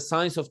about the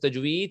science of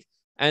Tajweed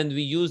and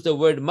we use the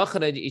word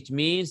makhraj, it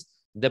means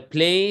the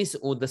place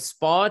or the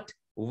spot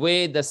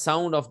where the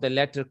sound of the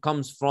letter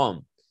comes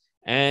from.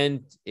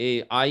 And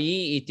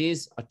i.e., it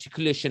is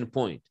articulation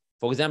point.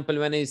 For example,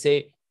 when I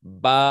say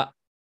ba,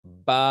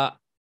 ba,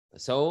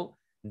 so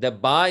the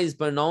ba is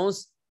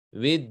pronounced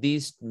with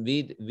these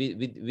with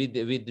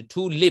the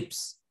two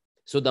lips.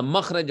 So the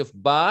makhraj of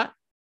ba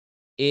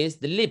is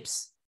the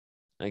lips.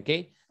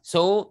 Okay.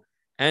 So,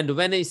 and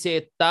when I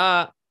say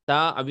ta,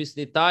 ta,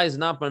 obviously ta is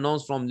not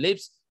pronounced from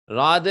lips,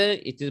 rather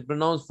it is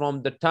pronounced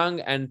from the tongue,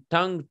 and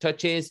tongue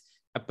touches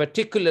a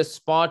particular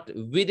spot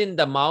within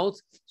the mouth.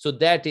 So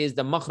that is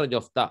the makhraj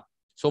of ta.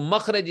 So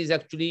makhraj is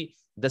actually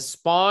the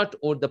spot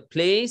or the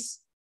place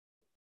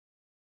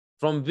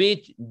from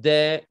which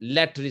the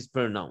letter is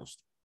pronounced.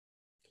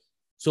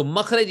 So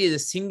makhraj is a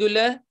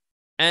singular,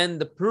 and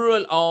the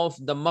plural of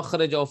the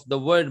makhraj of the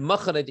word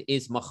makhraj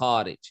is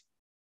makharij.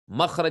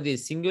 Makhraj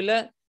is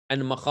singular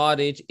and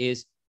makharij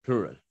is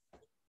plural.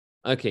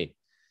 Okay.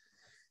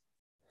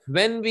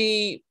 When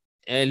we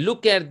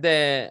look at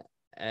the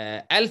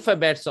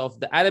alphabets of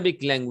the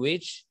Arabic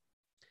language,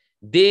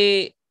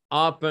 they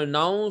are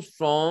pronounced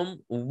from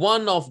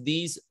one of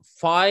these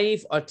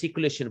 5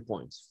 articulation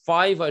points.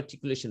 5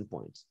 articulation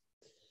points.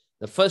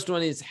 The first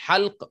one is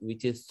halq,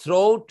 which is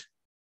throat.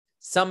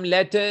 Some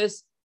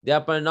letters, they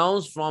are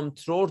pronounced from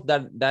throat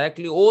that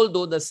directly,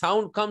 although the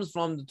sound comes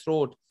from the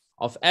throat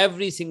of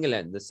every single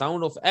letter. The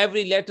sound of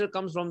every letter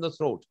comes from the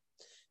throat.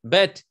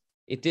 But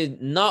it is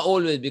not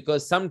always,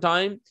 because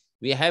sometimes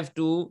we have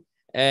to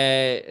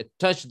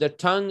touch the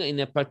tongue in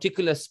a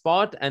particular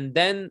spot and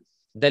then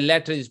the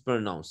letter is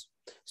pronounced.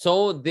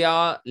 So there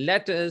are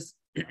letters,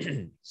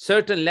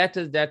 certain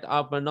letters that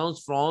are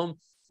pronounced from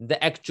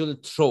the actual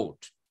throat.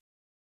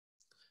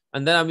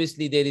 And then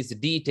obviously there is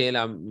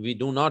detail. We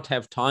do not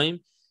have time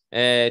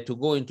to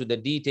go into the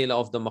detail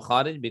of the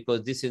makharij,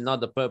 because this is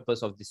not the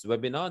purpose of this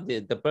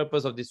webinar. The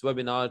purpose of this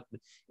webinar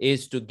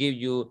is to give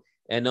you,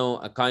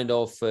 a kind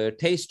of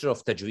taster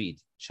of Tajweed,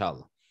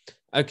 inshallah.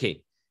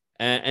 Okay.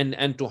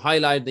 And to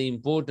highlight the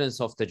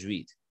importance of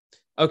Tajweed.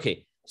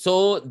 Okay.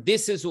 So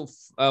this is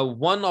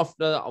one of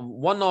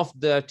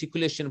the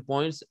articulation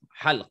points,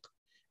 halq.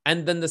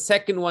 And then the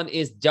second one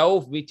is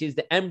jawf, which is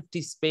the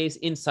empty space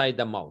inside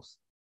the mouth.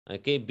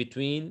 Okay,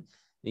 between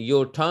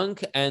your tongue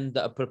and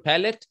the upper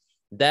palate,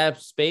 that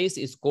space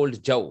is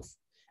called jawf.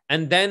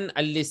 And then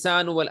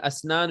al-lisan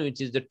wal-asnan, which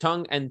is the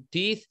tongue and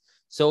teeth.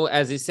 So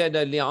as I said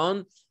earlier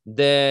on,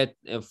 that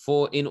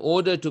in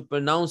order to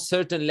pronounce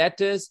certain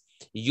letters,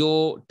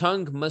 your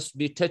tongue must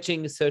be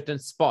touching certain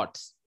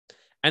spots.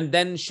 And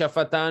then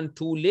shafatan,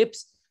 2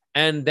 lips,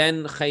 and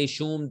then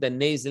khayshum, the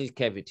nasal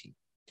cavity.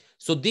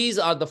 So these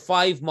are the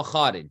 5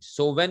 makharij.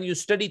 So when you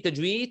study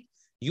Tajweed,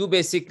 you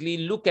basically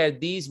look at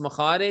these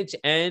makharij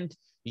and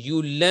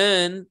you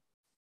learn,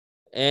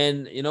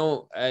 and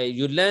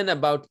you learn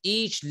about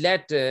each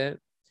letter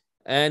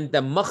and the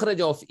makhraj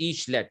of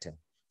each letter.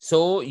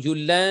 So you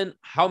learn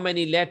how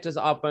many letters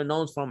are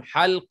pronounced from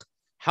halq,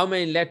 how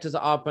many letters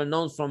are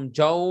pronounced from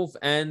jawf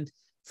and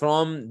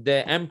from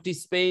the empty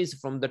space,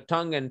 from the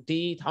tongue and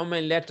teeth, how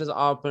many letters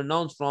are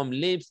pronounced from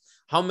lips,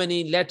 how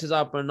many letters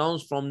are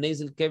pronounced from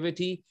nasal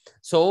cavity.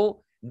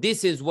 So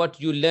this is what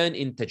you learn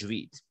in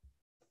Tajweed.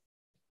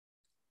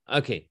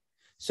 Okay,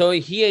 so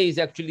here is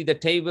actually the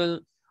table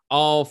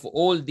of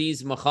all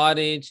these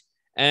makharij,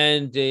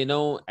 and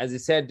as I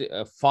said,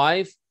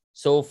 5.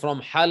 So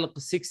from halq,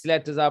 6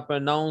 letters are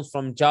pronounced.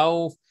 From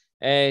jawf,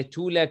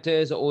 2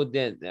 letters, or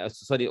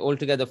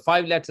altogether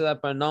 5 letters are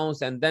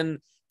pronounced. And then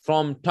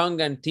from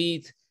tongue and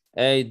teeth,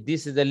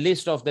 this is the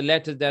list of the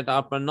letters that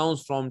are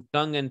pronounced from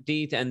tongue and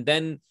teeth. And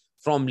then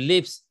from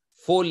lips,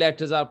 4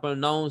 letters are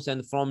pronounced,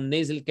 and from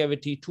nasal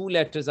cavity, 2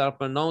 letters are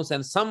pronounced,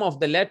 and some of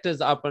the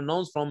letters are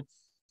pronounced from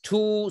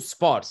 2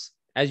 spots.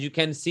 As you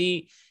can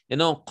see,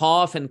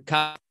 qaf and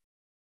ka.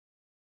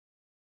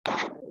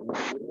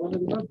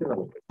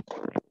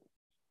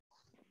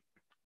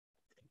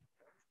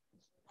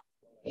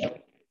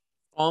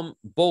 From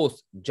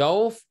both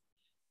jawf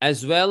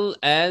as well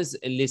as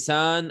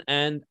lisan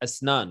and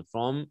asnan,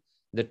 from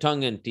the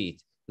tongue and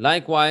teeth.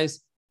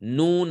 Likewise,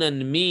 noon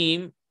and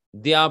mim,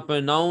 they are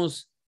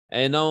pronounced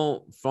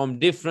from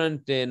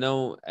different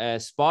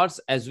spots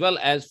as well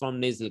as from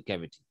nasal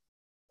cavity.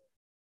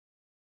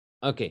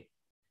 Okay,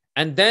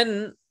 and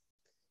then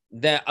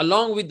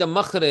along with the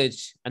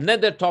makhraj,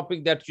 another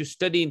topic that you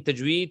study in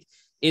Tajweed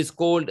is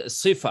called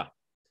sifa,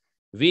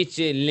 which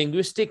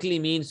linguistically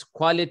means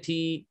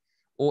quality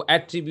or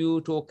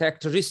attribute or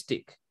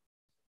characteristic.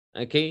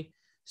 Okay.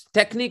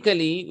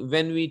 Technically,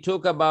 when we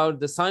talk about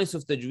the science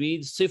of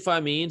Tajweed,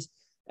 sifa means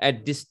a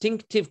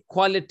distinctive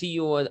quality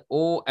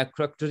or a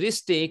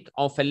characteristic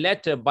of a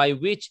letter by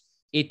which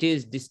it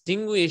is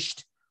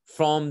distinguished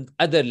from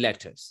other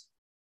letters.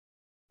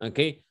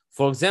 Okay.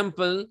 For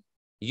example,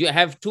 you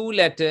have two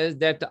letters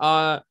that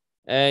are,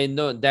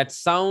 that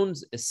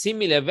sounds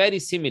similar, very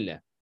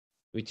similar,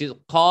 which is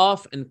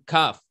qaf and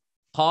kaf.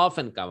 Qaf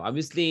and kaf.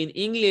 Obviously, in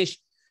English,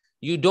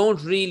 you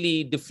don't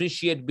really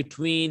differentiate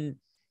between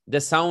the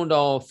sound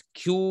of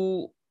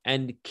Q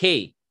and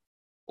K,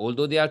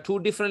 although they are two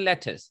different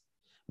letters.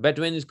 But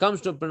when it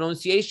comes to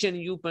pronunciation,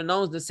 you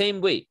pronounce the same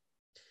way.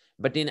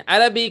 But in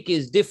Arabic,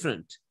 is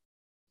different.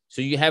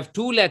 So you have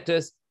two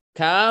letters,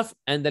 kaf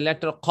and the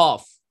letter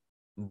qaf.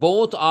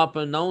 Both are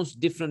pronounced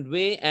different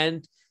way,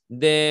 and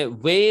the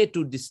way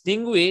to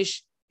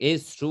distinguish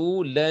is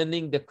through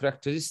learning the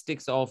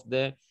characteristics of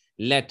the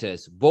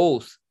letters,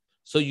 both.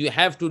 So you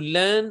have to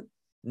learn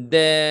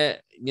the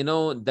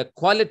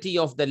quality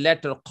of the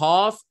letter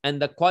qaf and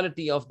the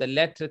quality of the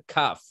letter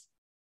kaf.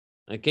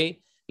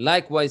 Okay.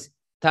 Likewise,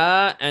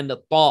 ta and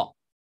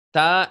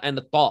ta.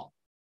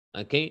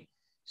 Okay.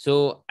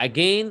 So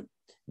again,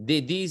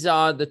 these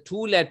are the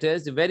two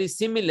letters, very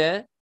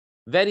similar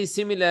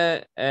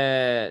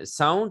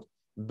sound,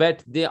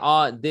 but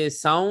their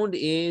sound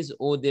is,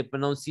 or their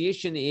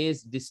pronunciation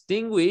is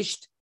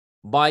distinguished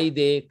by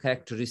their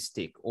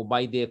characteristic or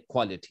by their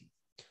quality.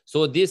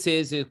 So this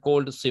is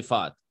called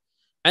sifat.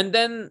 And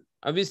then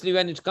obviously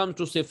when it comes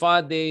to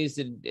sifat, there is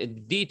a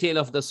detail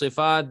of the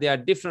sifat. There are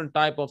different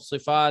type of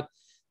sifat.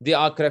 There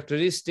are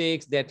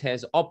characteristics that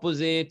has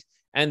opposite,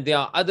 and there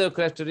are other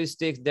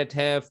characteristics that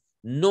have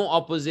no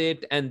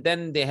opposite. And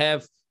then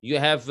you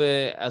have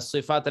a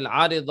sifat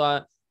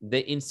al-arida,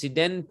 the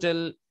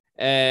incidental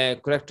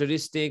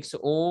characteristics,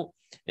 or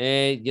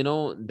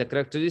the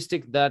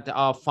characteristics that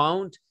are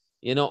found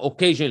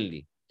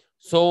occasionally.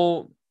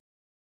 So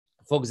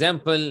for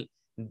example,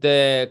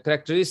 the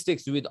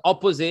characteristics with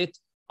opposite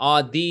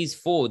are these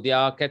four. They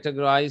are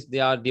categorized,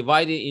 they are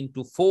divided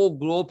into four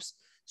groups.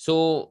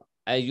 So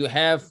you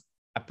have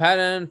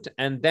apparent,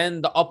 and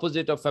then the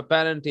opposite of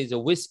apparent is a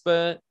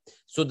whisper.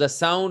 So the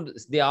sound,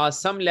 there are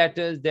some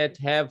letters that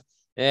have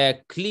a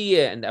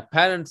clear and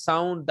apparent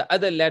sound. The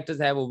other letters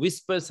have a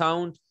whisper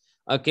sound.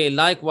 Okay,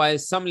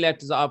 likewise, some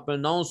letters are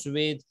pronounced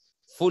with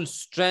full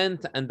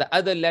strength, and the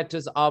other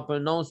letters are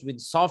pronounced with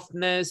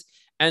softness.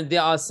 And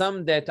there are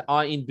some that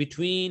are in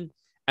between.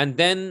 And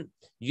then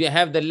you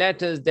have the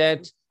letters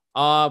that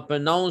are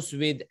pronounced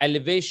with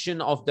elevation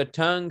of the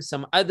tongue.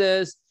 Some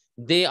others,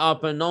 they are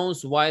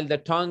pronounced while the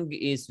tongue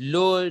is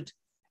lowered.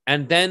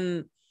 And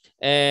then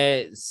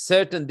there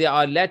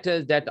are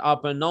letters that are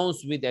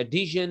pronounced with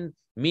adhesion,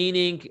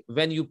 meaning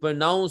when you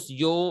pronounce,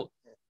 your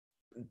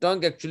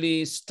tongue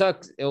actually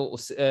stuck,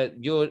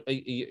 your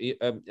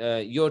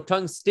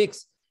tongue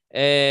sticks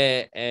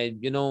to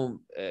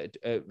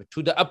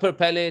the upper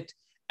palate.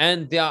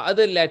 And there are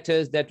other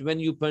letters that when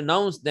you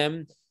pronounce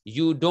them,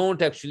 you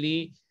don't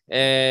actually,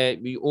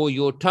 or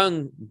your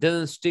tongue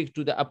doesn't stick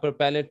to the upper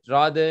palate.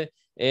 Rather,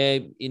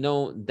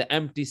 the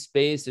empty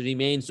space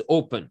remains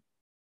open.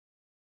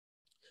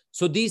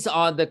 So these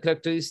are the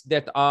characteristics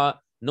that are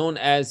known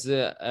as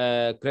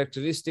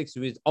characteristics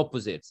with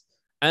opposites.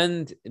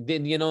 And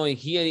then,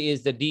 here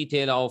is the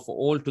detail of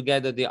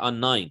altogether there are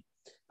 9.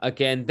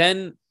 Okay, and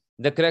then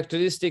the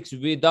characteristics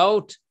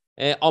without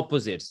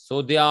opposites.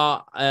 So there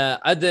are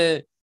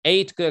other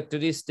 8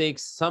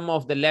 characteristics. Some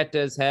of the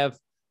letters have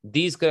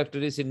these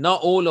characteristics,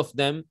 not all of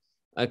them.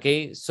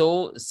 Okay,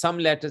 so some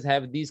letters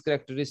have these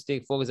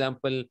characteristics. For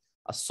example,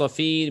 a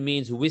safir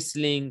means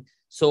whistling.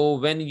 So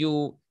when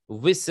you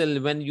whistle,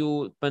 when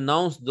you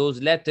pronounce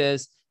those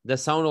letters, the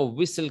sound of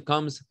whistle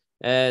comes,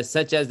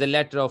 such as the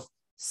letter of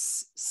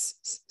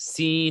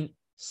sin,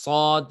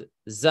 sad,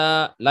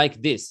 za,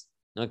 like this.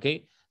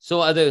 Okay,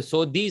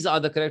 so these are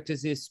the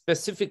characteristics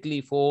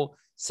specifically for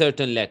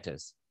certain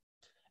letters.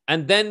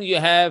 And then you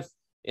have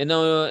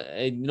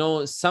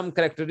some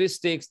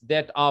characteristics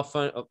that are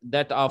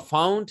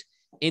found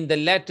in the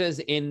letters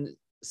in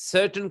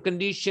certain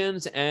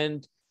conditions,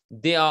 and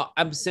they are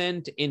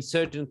absent in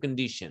certain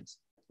conditions.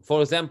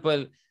 For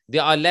example,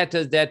 there are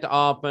letters that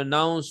are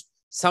pronounced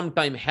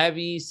sometimes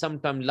heavy,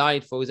 sometimes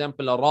light. For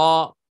example, a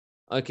ra.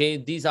 Okay,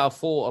 these are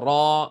 4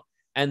 ra,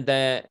 and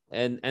the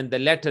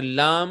letter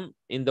lam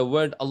in the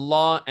word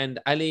Allah, and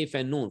alif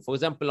and noon. For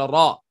example, a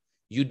ra,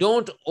 you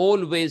don't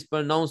always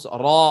pronounce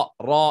ra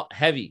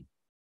heavy.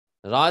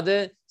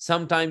 Rather,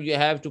 sometimes you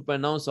have to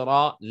pronounce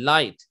ra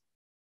light.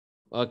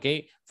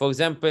 Okay, for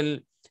example,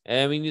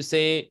 when you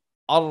say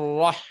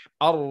Ar-Rahmanir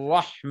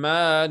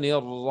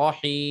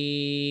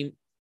Rahim,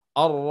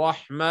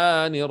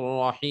 Ar-Rahmanir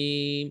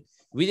Rahim,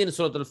 within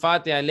Surah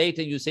Al-Fatiha,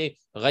 later you say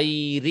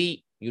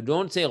Ghayri. You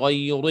don't say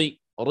Ghayri,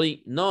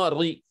 no,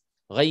 Ri,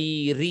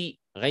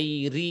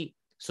 Ghayri.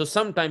 So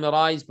sometimes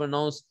ra is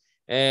pronounced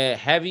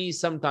heavy,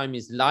 sometimes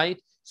is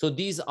light. So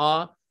these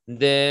are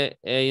the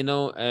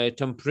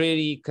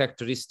temporary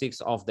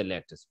characteristics of the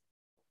letters.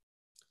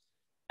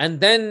 And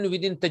then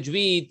within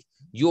Tajweed,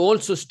 you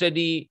also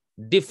study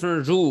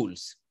different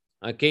rules,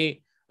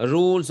 okay?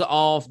 Rules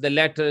of the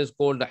letters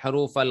called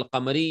Haruf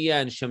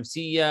al-Qamariya and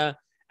Shamsiya,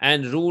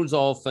 and rules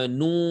of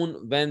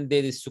Noon, when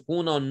there is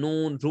Sukun on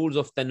Noon, rules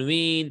of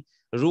Tanween,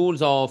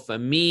 rules of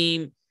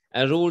Meme,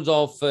 rules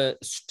of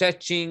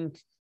stretching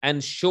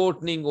and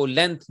shortening, or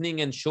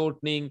lengthening and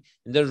shortening,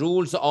 the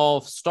rules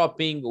of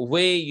stopping,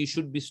 where you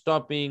should be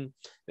stopping,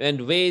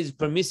 and where is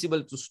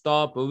permissible to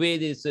stop, where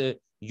is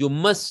you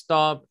must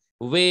stop,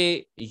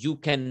 where you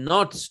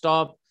cannot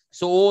stop.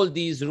 So all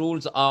these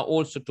rules are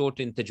also taught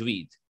in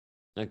Tajweed.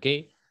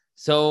 Okay.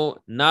 So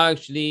now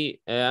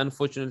actually,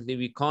 unfortunately,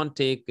 we can't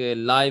take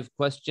live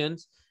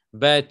questions,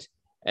 but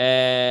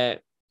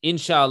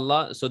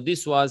inshallah, so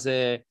this was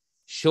a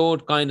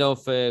short kind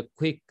of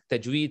quick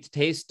Tajweed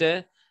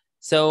taster.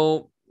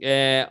 So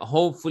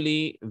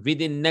hopefully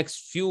within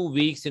next few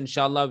weeks,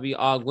 inshallah, we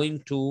are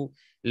going to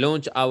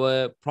launch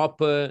our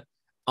proper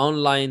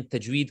online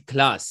Tajweed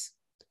class,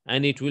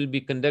 and it will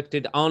be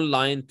conducted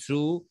online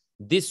through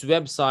this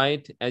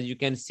website, as you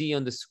can see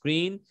on the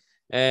screen,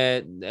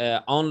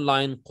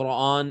 Online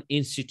Quran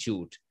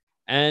Institute.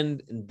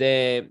 And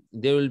there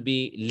will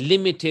be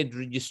limited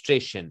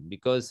registration,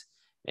 because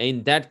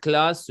in that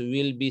class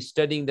we will be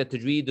studying the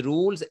Tajweed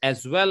rules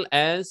as well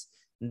as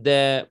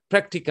the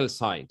practical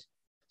side.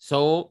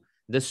 So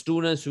the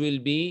students will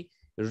be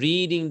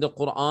reading the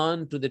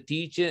Quran to the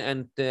teacher,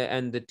 and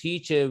the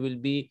teacher will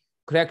be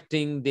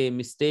correcting their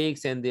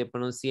mistakes and their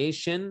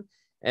pronunciation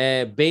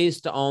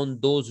based on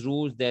those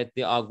rules that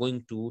they are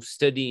going to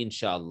study,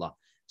 inshallah.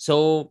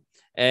 So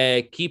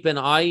keep an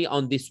eye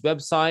on this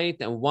website,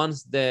 and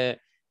once the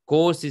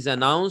course is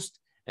announced,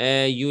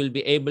 you will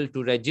be able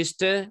to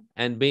register.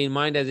 And bear in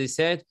mind, as I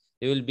said,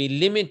 there will be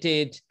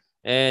limited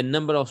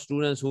number of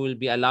students who will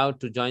be allowed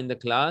to join the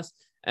class,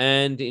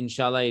 and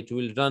inshallah it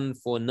will run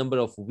for a number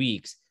of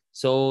weeks.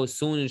 So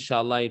soon,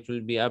 inshallah, it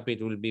will be up,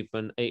 it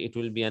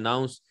will be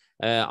announced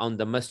on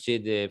the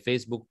Masjid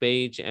Facebook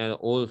page, and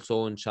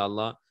also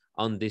inshallah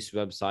on this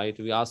website.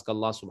 We ask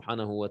Allah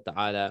subhanahu wa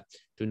ta'ala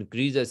to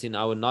increase us in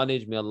our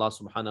knowledge. May Allah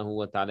subhanahu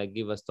wa ta'ala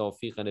give us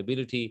tawfiq and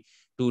ability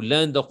to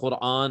learn the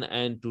Quran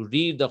and to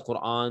read the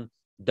Quran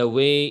the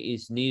way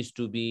it needs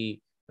to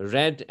be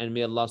read. And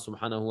may Allah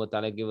subhanahu wa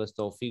ta'ala give us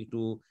tawfiq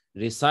to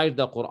recite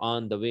the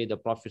Quran the way the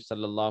Prophet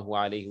sallallahu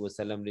alaihi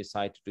wasallam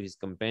recited to his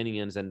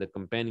companions, and the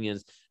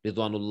companions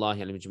ridwanullahi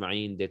alayhim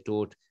ajma'in, they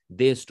taught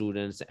their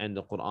students, and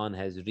the Quran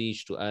has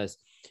reached to us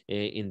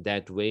in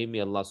that way. May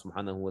Allah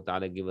subhanahu wa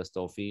ta'ala give us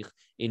tawfiq.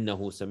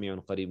 Innahu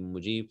sami'un qareebun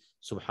mujib.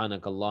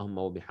 Subhanaka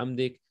Allahumma wa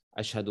bihamdik.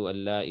 Ashhadu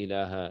an la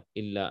ilaha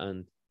illa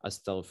ant.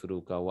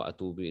 Astaghfiruka wa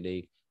atubu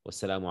ilayk.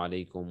 Wassalamu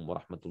alaikum wa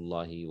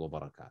rahmatullahi wa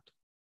barakatuh.